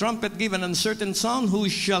 for if the trumpet give an uncertain sound, who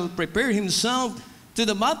shall prepare himself to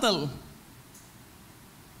the battle?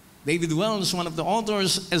 David Wells, one of the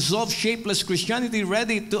authors, as of shapeless Christianity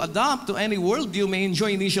ready to adapt to any worldview may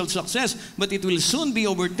enjoy initial success, but it will soon be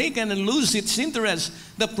overtaken and lose its interest.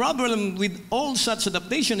 The problem with all such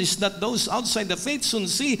adaptation is that those outside the faith soon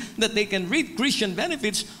see that they can reap Christian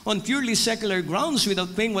benefits on purely secular grounds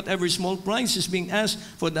without paying whatever small price is being asked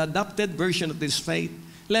for the adopted version of this faith.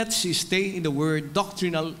 Let's stay in the word,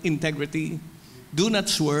 doctrinal integrity. Do not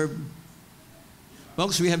swerve.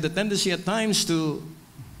 Folks, we have the tendency at times to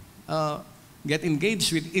get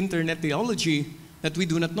engaged with internet theology that we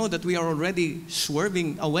do not know that we are already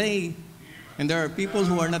swerving away. And there are people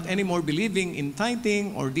who are not anymore believing in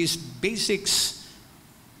tithing or these basics.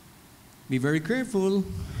 Be very careful.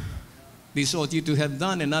 This ought you to have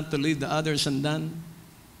done and not to leave the others undone.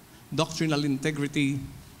 Doctrinal integrity.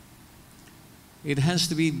 It has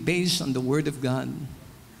to be based on the Word of God.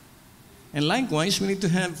 And likewise, we need to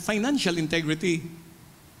have financial integrity.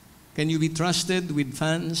 Can you be trusted with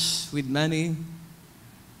funds, with money?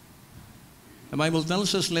 The Bible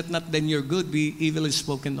tells us, let not then your good be evilly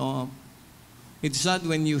spoken of. It's sad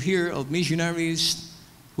when you hear of missionaries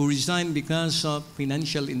who resign because of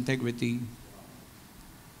financial integrity.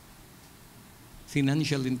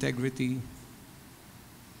 Financial integrity.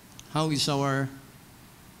 How is our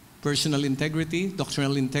personal integrity,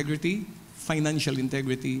 doctrinal integrity, financial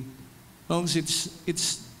integrity? Folks,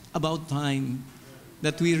 it's about time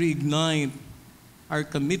that we reignite our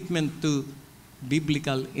commitment to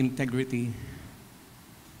biblical integrity.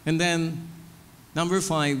 And then, number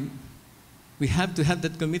 5, we have to have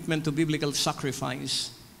that commitment to biblical sacrifice.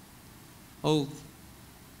 Oh,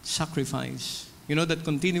 sacrifice. You know that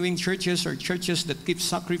continuing churches are churches that keep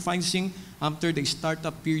sacrificing after the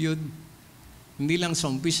startup period. Hindi lang sa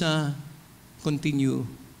umpisa, continue.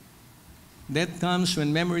 That comes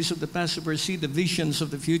when memories of the past supersede the visions of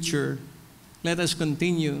the future. Let us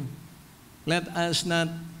continue. Let us not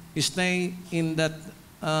stay in that,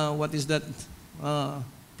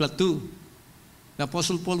 plateau. The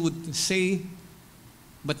Apostle Paul would say,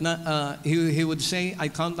 but not, he would say, I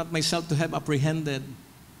count not myself to have apprehended.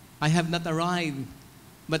 I have not arrived,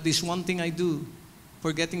 but this one thing I do,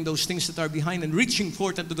 forgetting those things that are behind and reaching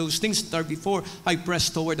forth unto those things that are before, I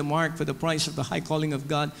press toward the mark for the prize of the high calling of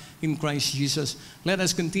God in Christ Jesus. Let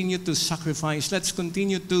us continue to sacrifice. Let's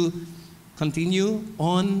continue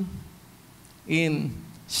on in,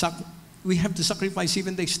 we have to sacrifice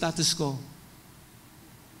even the status quo.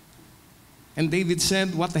 And David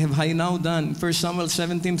said, what have I now done? 1 Samuel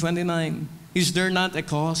 17:29. Is there not a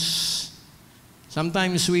cause?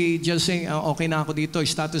 Sometimes we just say, okay na ako dito,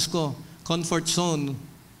 status quo, comfort zone.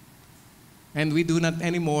 And we do not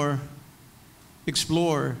anymore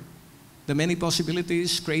explore the many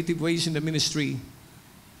possibilities, creative ways in the ministry.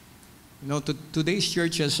 You know, today's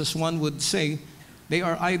churches, as one would say, they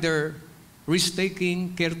are either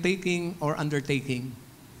risk-taking, caretaking, or undertaking.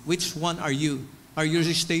 Which one are you? Are you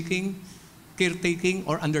risk-taking, caretaking,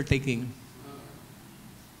 or undertaking?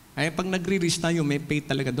 Ay, pag nagre-risk tayo, may faith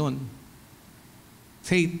talaga doon.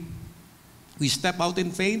 Faith. We step out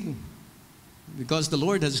in faith because the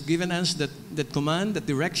Lord has given us that command, that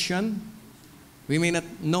direction. We may not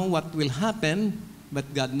know what will happen,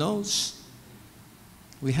 but God knows.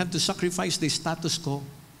 We have to sacrifice the status quo.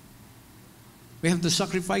 We have to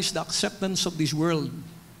sacrifice the acceptance of this world.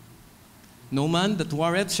 No man that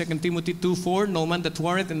warreth, 2 Timothy 2:4, no man that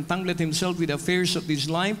warreth entangleth himself with affairs of this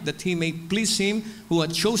life, that he may please him who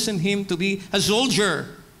hath chosen him to be a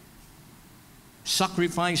soldier.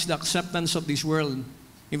 Sacrifice the acceptance of this world.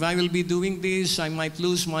 If I will be doing this, I might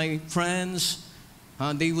lose my friends.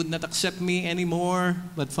 They would not accept me anymore.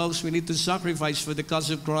 But folks, we need to sacrifice for the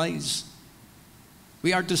cause of Christ.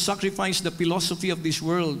 We are to sacrifice the philosophy of this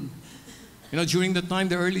world. You know, during the time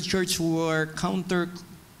the early church was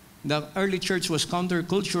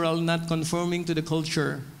countercultural, not conforming to the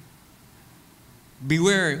culture.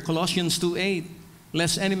 Beware, Colossians 2:8,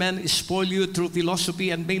 lest any man spoil you through philosophy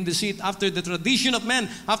and vain deceit, after the tradition of men,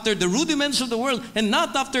 after the rudiments of the world, and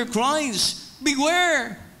not after Christ.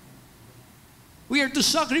 Beware! We are to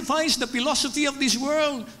sacrifice the philosophy of this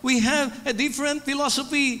world. We have a different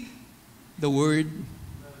philosophy. The Word.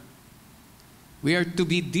 We are to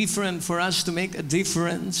be different for us to make a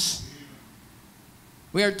difference.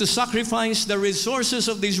 We are to sacrifice the resources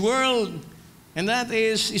of this world. And that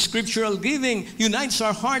is scriptural giving. Unites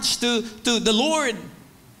our hearts to the Lord.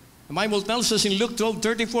 The Bible tells us in Luke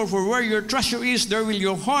 12:34, for where your treasure is, there will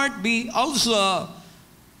your heart be also.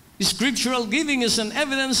 Scriptural giving is an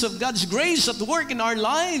evidence of God's grace at work in our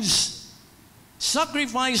lives.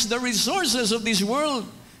 Sacrifice the resources of this world.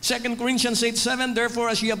 2 Corinthians 8:7, therefore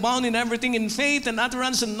as ye abound in everything, in faith and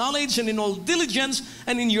utterance and knowledge and in all diligence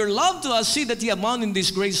and in your love to us, see that ye abound in this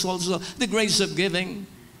grace also, the grace of giving.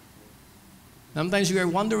 Sometimes we are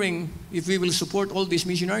wondering if we will support all these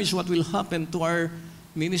missionaries, what will happen to our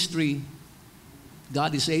ministry.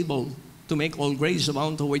 God is able to make all grace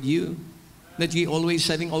abound toward you, that ye always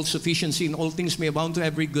having all sufficiency in all things may abound to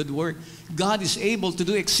every good work. God is able to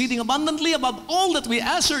do exceeding abundantly above all that we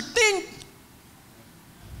ask or think.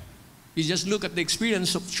 You just look at the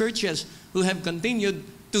experience of churches who have continued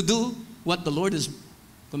to do what the Lord has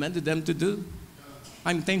commanded them to do.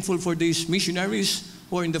 I'm thankful for these missionaries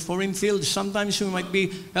who are in the foreign field. Sometimes we might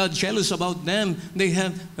be jealous about them. They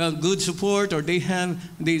have good support, or they have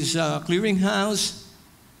this clearinghouse.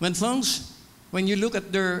 But folks, when you look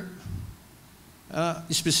at their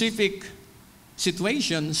specific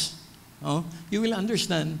situations, you will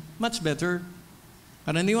understand much better.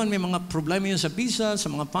 Karaniwan may mga problema yan sa visa, sa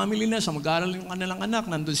mga family na, sa mag-aaral yung kanilang anak,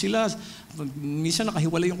 nandun sila. Minsan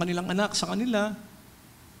nakahiwalay yung kanilang anak sa kanila.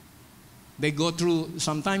 They go through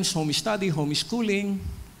sometimes home study, homeschooling,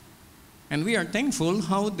 and we are thankful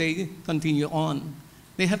how they continue on.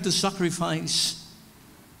 They have to sacrifice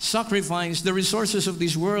the resources of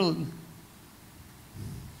this world.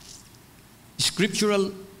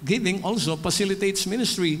 Scriptural giving also facilitates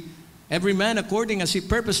ministry. Every man according as he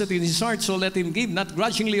purposeth in his heart, so let him give, not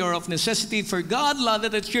grudgingly or of necessity, for God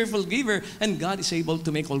loveth a cheerful giver, and God is able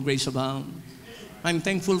to make all grace abound. I'm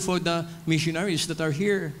thankful for the missionaries that are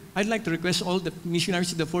here. I'd like to request all the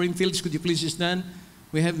missionaries in the foreign fields, could you please stand?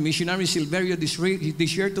 We have missionary Silverio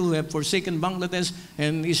this year too, who have forsaken Bangladesh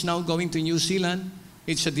and is now going to New Zealand.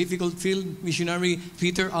 It's a difficult field. Missionary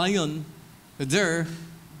Peter Ayon, there,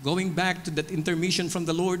 going back to that intermission from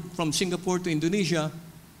the Lord from Singapore to Indonesia,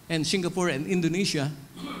 and Singapore and Indonesia.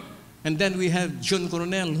 And then we have John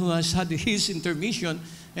Coronel, who has had his intermission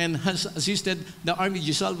and has assisted the Army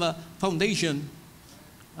Gisalva Foundation.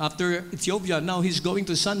 After Ethiopia, now he's going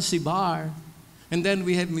to Zanzibar. And then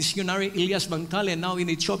we have missionary Elias Bangkale, now in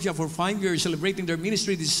Ethiopia for 5 years, celebrating their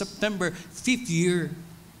ministry this September, 5th year.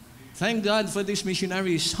 Thank God for these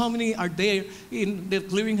missionaries. How many are there in the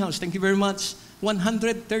clearinghouse? Thank you very much.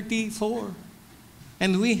 134.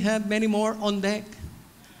 And we have many more on deck.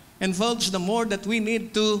 And folks, the more that we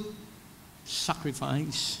need to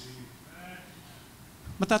sacrifice.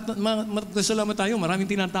 Magkasalamat tayo, maraming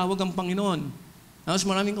tinatawag ang Panginoon. Tapos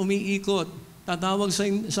maraming umiikot, tatawag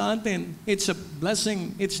sa atin. It's a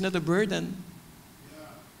blessing, it's not a burden.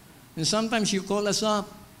 And sometimes you call us up,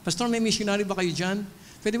 Pastor, may missionary ba kayo dyan?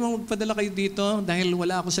 Pwede mo magpadala kayo dito dahil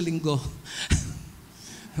wala ako sa linggo.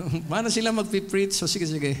 Para sila magpipreach, so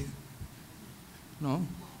sige. No?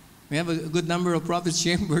 We have a good number of prophets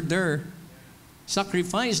chambered there.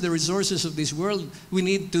 Sacrifice the resources of this world. We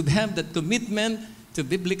need to have that commitment to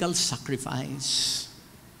biblical sacrifice.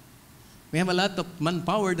 We have a lot of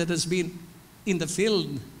manpower that has been in the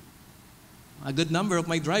field. A good number of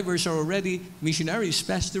my drivers are already missionaries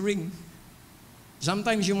pastoring.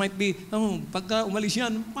 Sometimes you might be, pagka umalis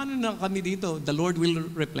yan, paano na kami dito? The Lord will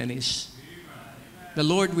replenish. The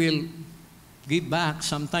Lord will give back,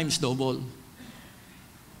 sometimes double.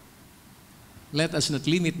 Let us not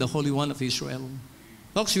limit the Holy One of Israel.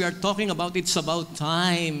 Folks, we are talking about it's about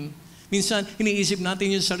time. Minsan, iniisip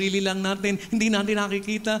natin yung sarili lang natin. Hindi natin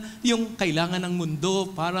nakikita yung kailangan ng mundo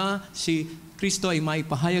para si Kristo ay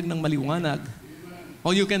maipahayag ng maliwanag.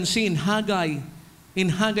 All you can see in Haggai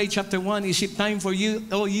chapter 1, is it time for you,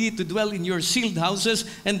 O ye, to dwell in your sealed houses,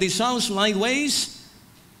 and this house lie waste?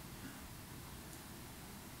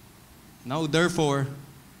 Now therefore,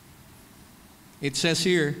 it says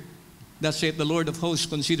here, thus saith the Lord of hosts,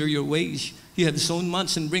 consider your ways. Ye have sown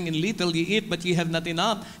much and bring in little. Ye eat, but ye have not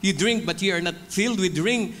enough. Ye drink, but ye are not filled with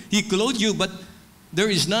drink. Ye clothe you, but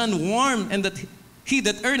there is none warm. And that he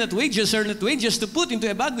that earneth wages to put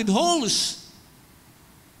into a bag with holes.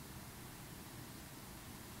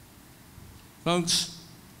 Folks,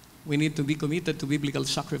 we need to be committed to biblical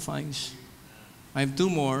sacrifice. I have two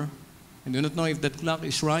more. I do not know if that clock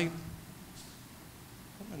is right.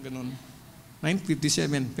 Ganun.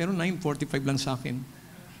 9:57, pero 9:45 lang sa akin.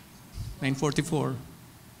 9:44.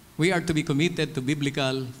 We are to be committed to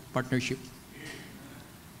biblical partnership.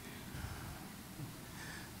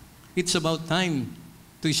 It's about time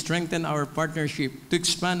to strengthen our partnership, to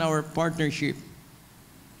expand our partnership.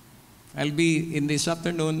 I'll be in this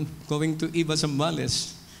afternoon going to Iba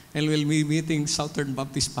Zambales, and we'll be meeting Southern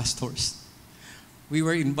Baptist pastors. We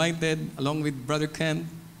were invited along with Brother Ken,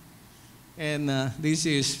 and this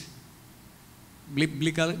is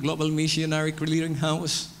Biblical Global Missionary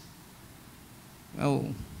Clearinghouse.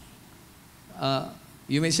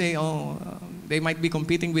 You may say, oh, they might be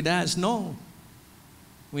competing with us. No.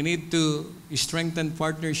 We need to strengthen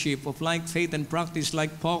partnership of like faith and practice,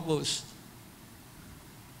 like focus.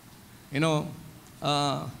 You know,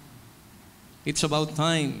 it's about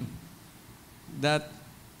time that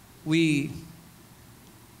we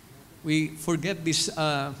forget these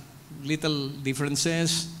little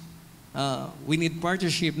differences. We need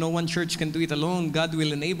partnership. No one church can do it alone. God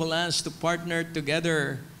will enable us to partner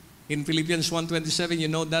together. In Philippians 1:27, you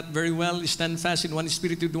know that very well. Stand fast in one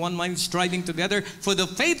spirit with one mind, striving together for the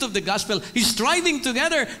faith of the gospel. He's striving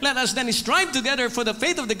together. Let us then strive together for the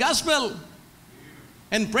faith of the gospel.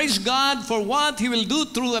 And praise God for what He will do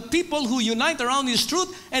through a people who unite around His truth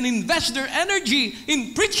and invest their energy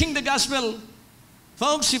in preaching the gospel.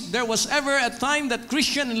 Folks, if there was ever a time that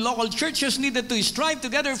Christian and local churches needed to strive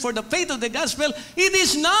together for the faith of the gospel, it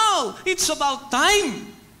is now. It's about time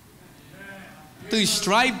to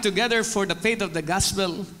strive together for the faith of the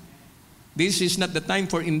gospel. This is not the time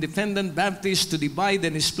for independent Baptists to divide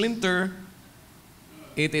and splinter.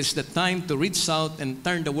 It is the time to reach out and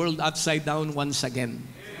turn the world upside down once again.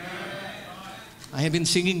 I have been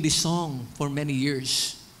singing this song for many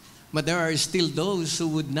years, but there are still those who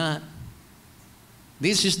would not.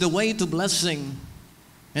 This is the way to blessing.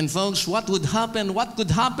 And folks, what would happen? What could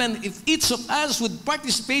happen if each of us would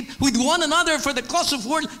participate with one another for the cause of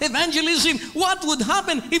world evangelism? What would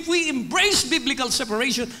happen if we embraced biblical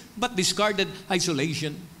separation but discarded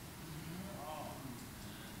isolation?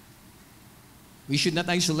 We should not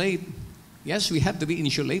isolate. Yes, we have to be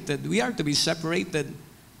insulated. We are to be separated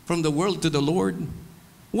from the world to the Lord.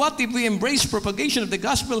 What if we embrace propagation of the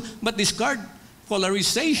gospel but discard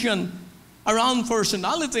polarization around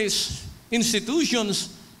personalities,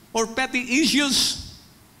 institutions, or petty issues?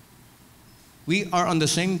 We are on the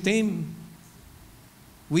same team.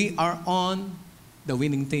 We are on the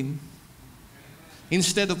winning team.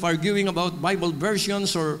 Instead of arguing about Bible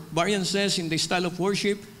versions or variances in the style of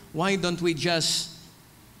worship, why don't we just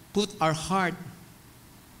put our heart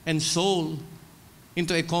and soul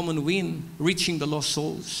into a common win, reaching the lost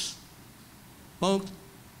souls? Folks,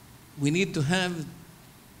 we need to have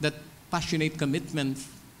that passionate commitment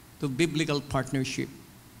to biblical partnership.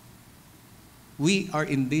 We are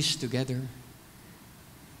in this together.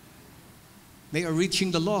 They are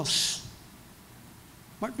reaching the lost.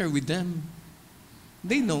 Partner with them.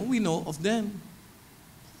 They know, we know of them.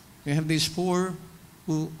 We have these 4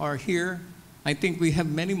 who are here. I think we have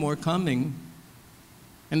many more coming.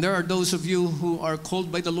 And there are those of you who are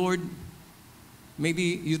called by the Lord. Maybe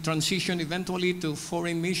you transition eventually to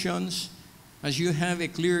foreign missions as you have a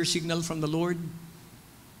clear signal from the Lord.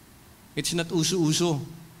 It's not uso-uso.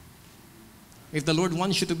 If the Lord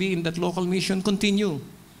wants you to be in that local mission, continue.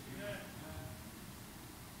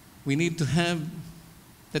 We need to have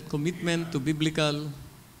that commitment to biblical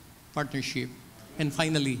partnership. And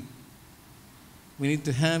finally, we need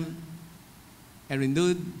to have a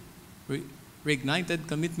renewed, reignited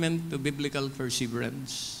commitment to biblical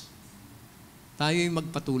perseverance. Tayo'y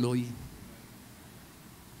magpatuloy.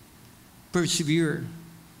 Persevere.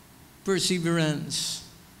 Perseverance.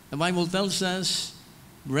 The Bible tells us,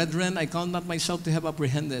 brethren, I count not myself to have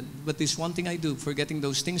apprehended, but this one thing I do, forgetting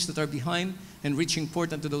those things that are behind and reaching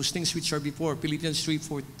forth unto those things which are before. Philippians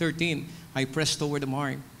 3:13, I press toward the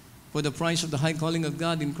mark for the prize of the high calling of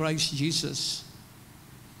God in Christ Jesus.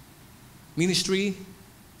 Ministry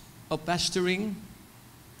of pastoring,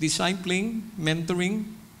 discipling, mentoring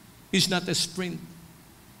is not a sprint.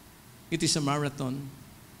 It is a marathon.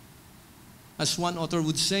 As one author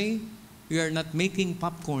would say, we are not making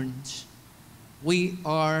popcorns. We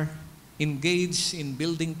are engaged in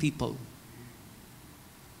building people.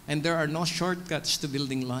 And there are no shortcuts to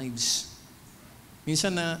building lives.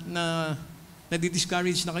 Minsan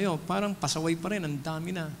nadi-discourage na kayo, parang pasaway pa rin, ang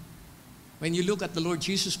dami na. When you look at the Lord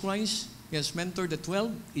Jesus Christ, He has mentored the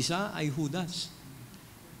 12, isa ay Judas.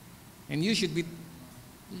 And you should be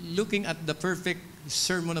looking at the perfect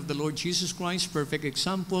sermon of the Lord Jesus Christ, perfect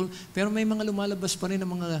example, pero may mga lumalabas pa rin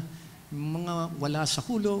ng mga wala sa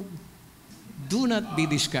hulog. Do not be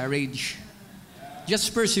discouraged.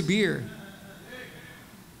 Just persevere.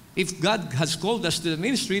 If God has called us to the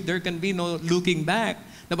ministry, there can be no looking back.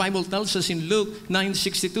 The Bible tells us in Luke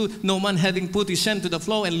 9:62, no man having put his hand to the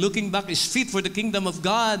plow and looking back is fit for the kingdom of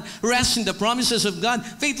God. Rest in the promises of God.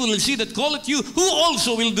 Faithful will see that calleth you, who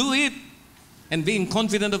also will do it. And being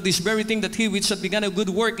confident of this very thing, that He which hath begun a good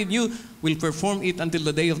work in you will perform it until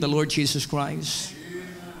the day of the Lord Jesus Christ.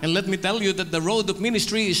 And let me tell you that the road of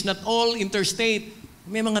ministry is not all interstate.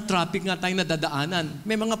 May mga traffic nga tayo nadadaanan.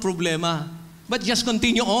 May mga problema. But just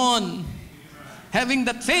continue on. Having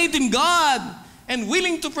that faith in God and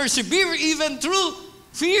willing to persevere even through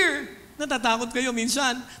Fear. Natatakot kayo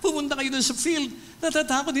minsan. Pupunta kayo dun sa field.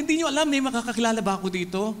 Natatakot. Hindi nyo alam, may makakakilala ba ako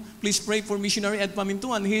dito? Please pray for missionary Ed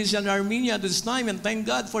Pamintuan. He is in Armenia at this time, and thank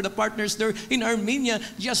God for the partners there in Armenia,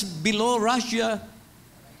 just below Russia.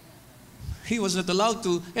 He was not allowed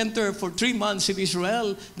to enter for 3 months in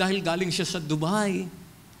Israel dahil galing siya sa Dubai.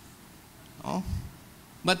 Oh.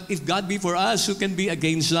 But if God be for us, who can be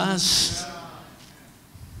against us?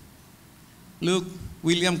 Look,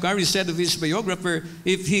 William Carey said of his biographer,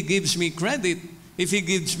 if he gives me credit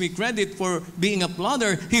for being a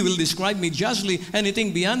plodder, he will describe me justly.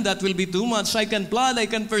 Anything beyond that will be too much. I can plod, I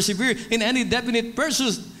can persevere in any definite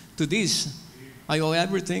pursuit. To this, I owe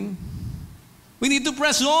everything. We need to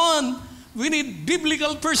press on. We need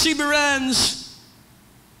biblical perseverance.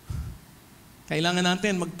 Kailangan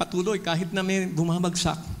natin magpatuloy kahit na may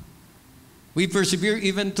bumabagsak. We persevere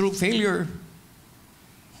even through failure.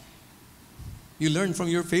 You learn from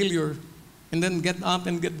your failure and then get up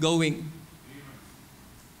and get going.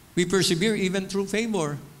 We persevere even through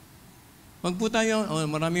favor. Wag po tayo,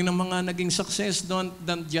 marami ng mga naging success, don't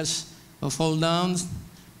just fall down.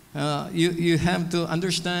 You have to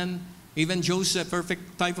understand, even Joseph,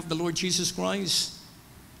 perfect type of the Lord Jesus Christ.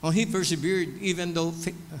 He persevered even though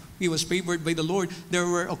he was favored by the Lord. There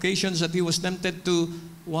were occasions that he was tempted to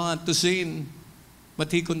sin,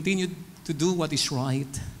 but he continued to do what is right.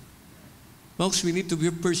 Folks, we need to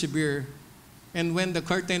persevere. And when the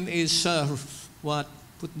curtain is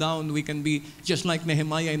put down, we can be just like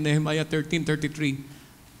Nehemiah in Nehemiah 13:33.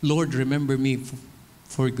 Lord, remember me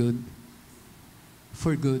for good.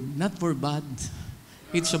 For good, not for bad.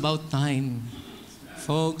 It's about time,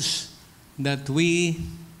 folks, that we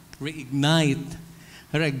reignite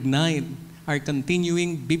our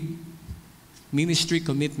continuing ministry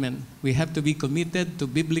commitment. We have to be committed to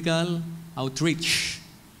biblical outreach.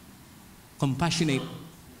 Compassionate,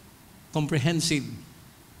 comprehensive,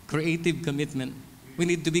 creative commitment. We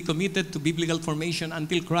need to be committed to biblical formation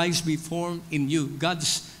until Christ be formed in you.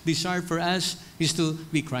 God's desire for us is to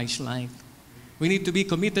be Christ-like. We need to be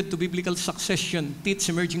committed to biblical succession, teach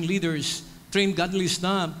emerging leaders, train godly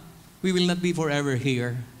staff. We will not be forever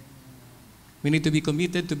here. We need to be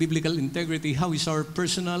committed to biblical integrity. How is our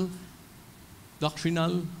personal,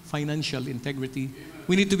 doctrinal, financial integrity?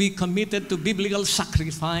 We need to be committed to biblical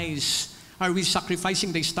sacrifice. Are we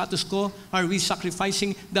sacrificing the status quo? Are we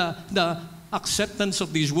sacrificing the acceptance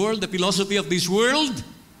of this world, the philosophy of this world?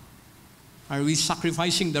 Are we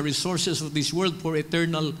sacrificing the resources of this world for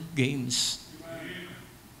eternal gains?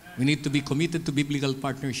 We need to be committed to biblical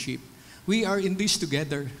partnership. We are in this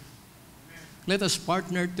together. Let us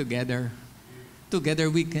partner together. Together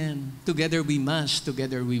we can. Together we must.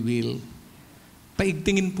 Together we will.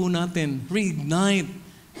 Paigtingin po natin. Reignite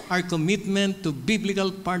our commitment to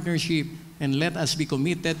biblical partnership. And let us be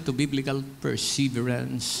committed to biblical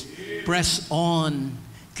perseverance. Press on.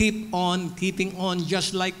 Keep on, keeping on.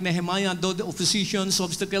 Just like Nehemiah, though the oppositions,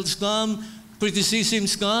 obstacles come,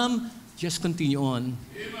 criticisms come, just continue on.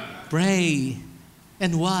 Pray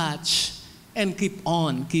and watch and keep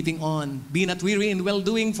on, keeping on. Be not weary in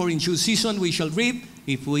well-doing, for in due season we shall reap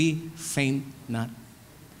if we faint not.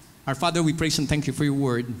 Our Father, we praise and thank you for your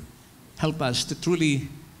word. Help us to truly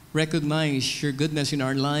recognize your goodness in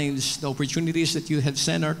our lives, the opportunities that you have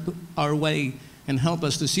sent our way, and help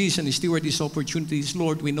us to seize and steward these opportunities.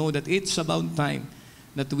 Lord, we know that it's about time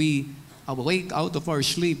that we awake out of our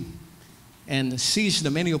sleep and seize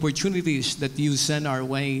the many opportunities that you send our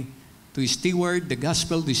way to steward the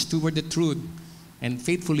gospel, to steward the truth, and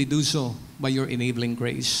faithfully do so by your enabling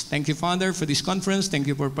grace. Thank you, Father, for this conference. Thank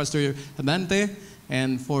you for Pastor Abante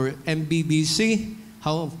and for MBBE,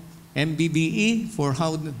 for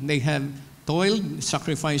how they have toiled,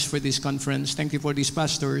 sacrificed for this conference. Thank you for these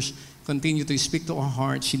pastors. Continue to speak to our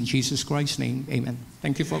hearts in Jesus Christ's name. Amen.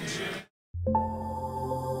 Thank you, folks.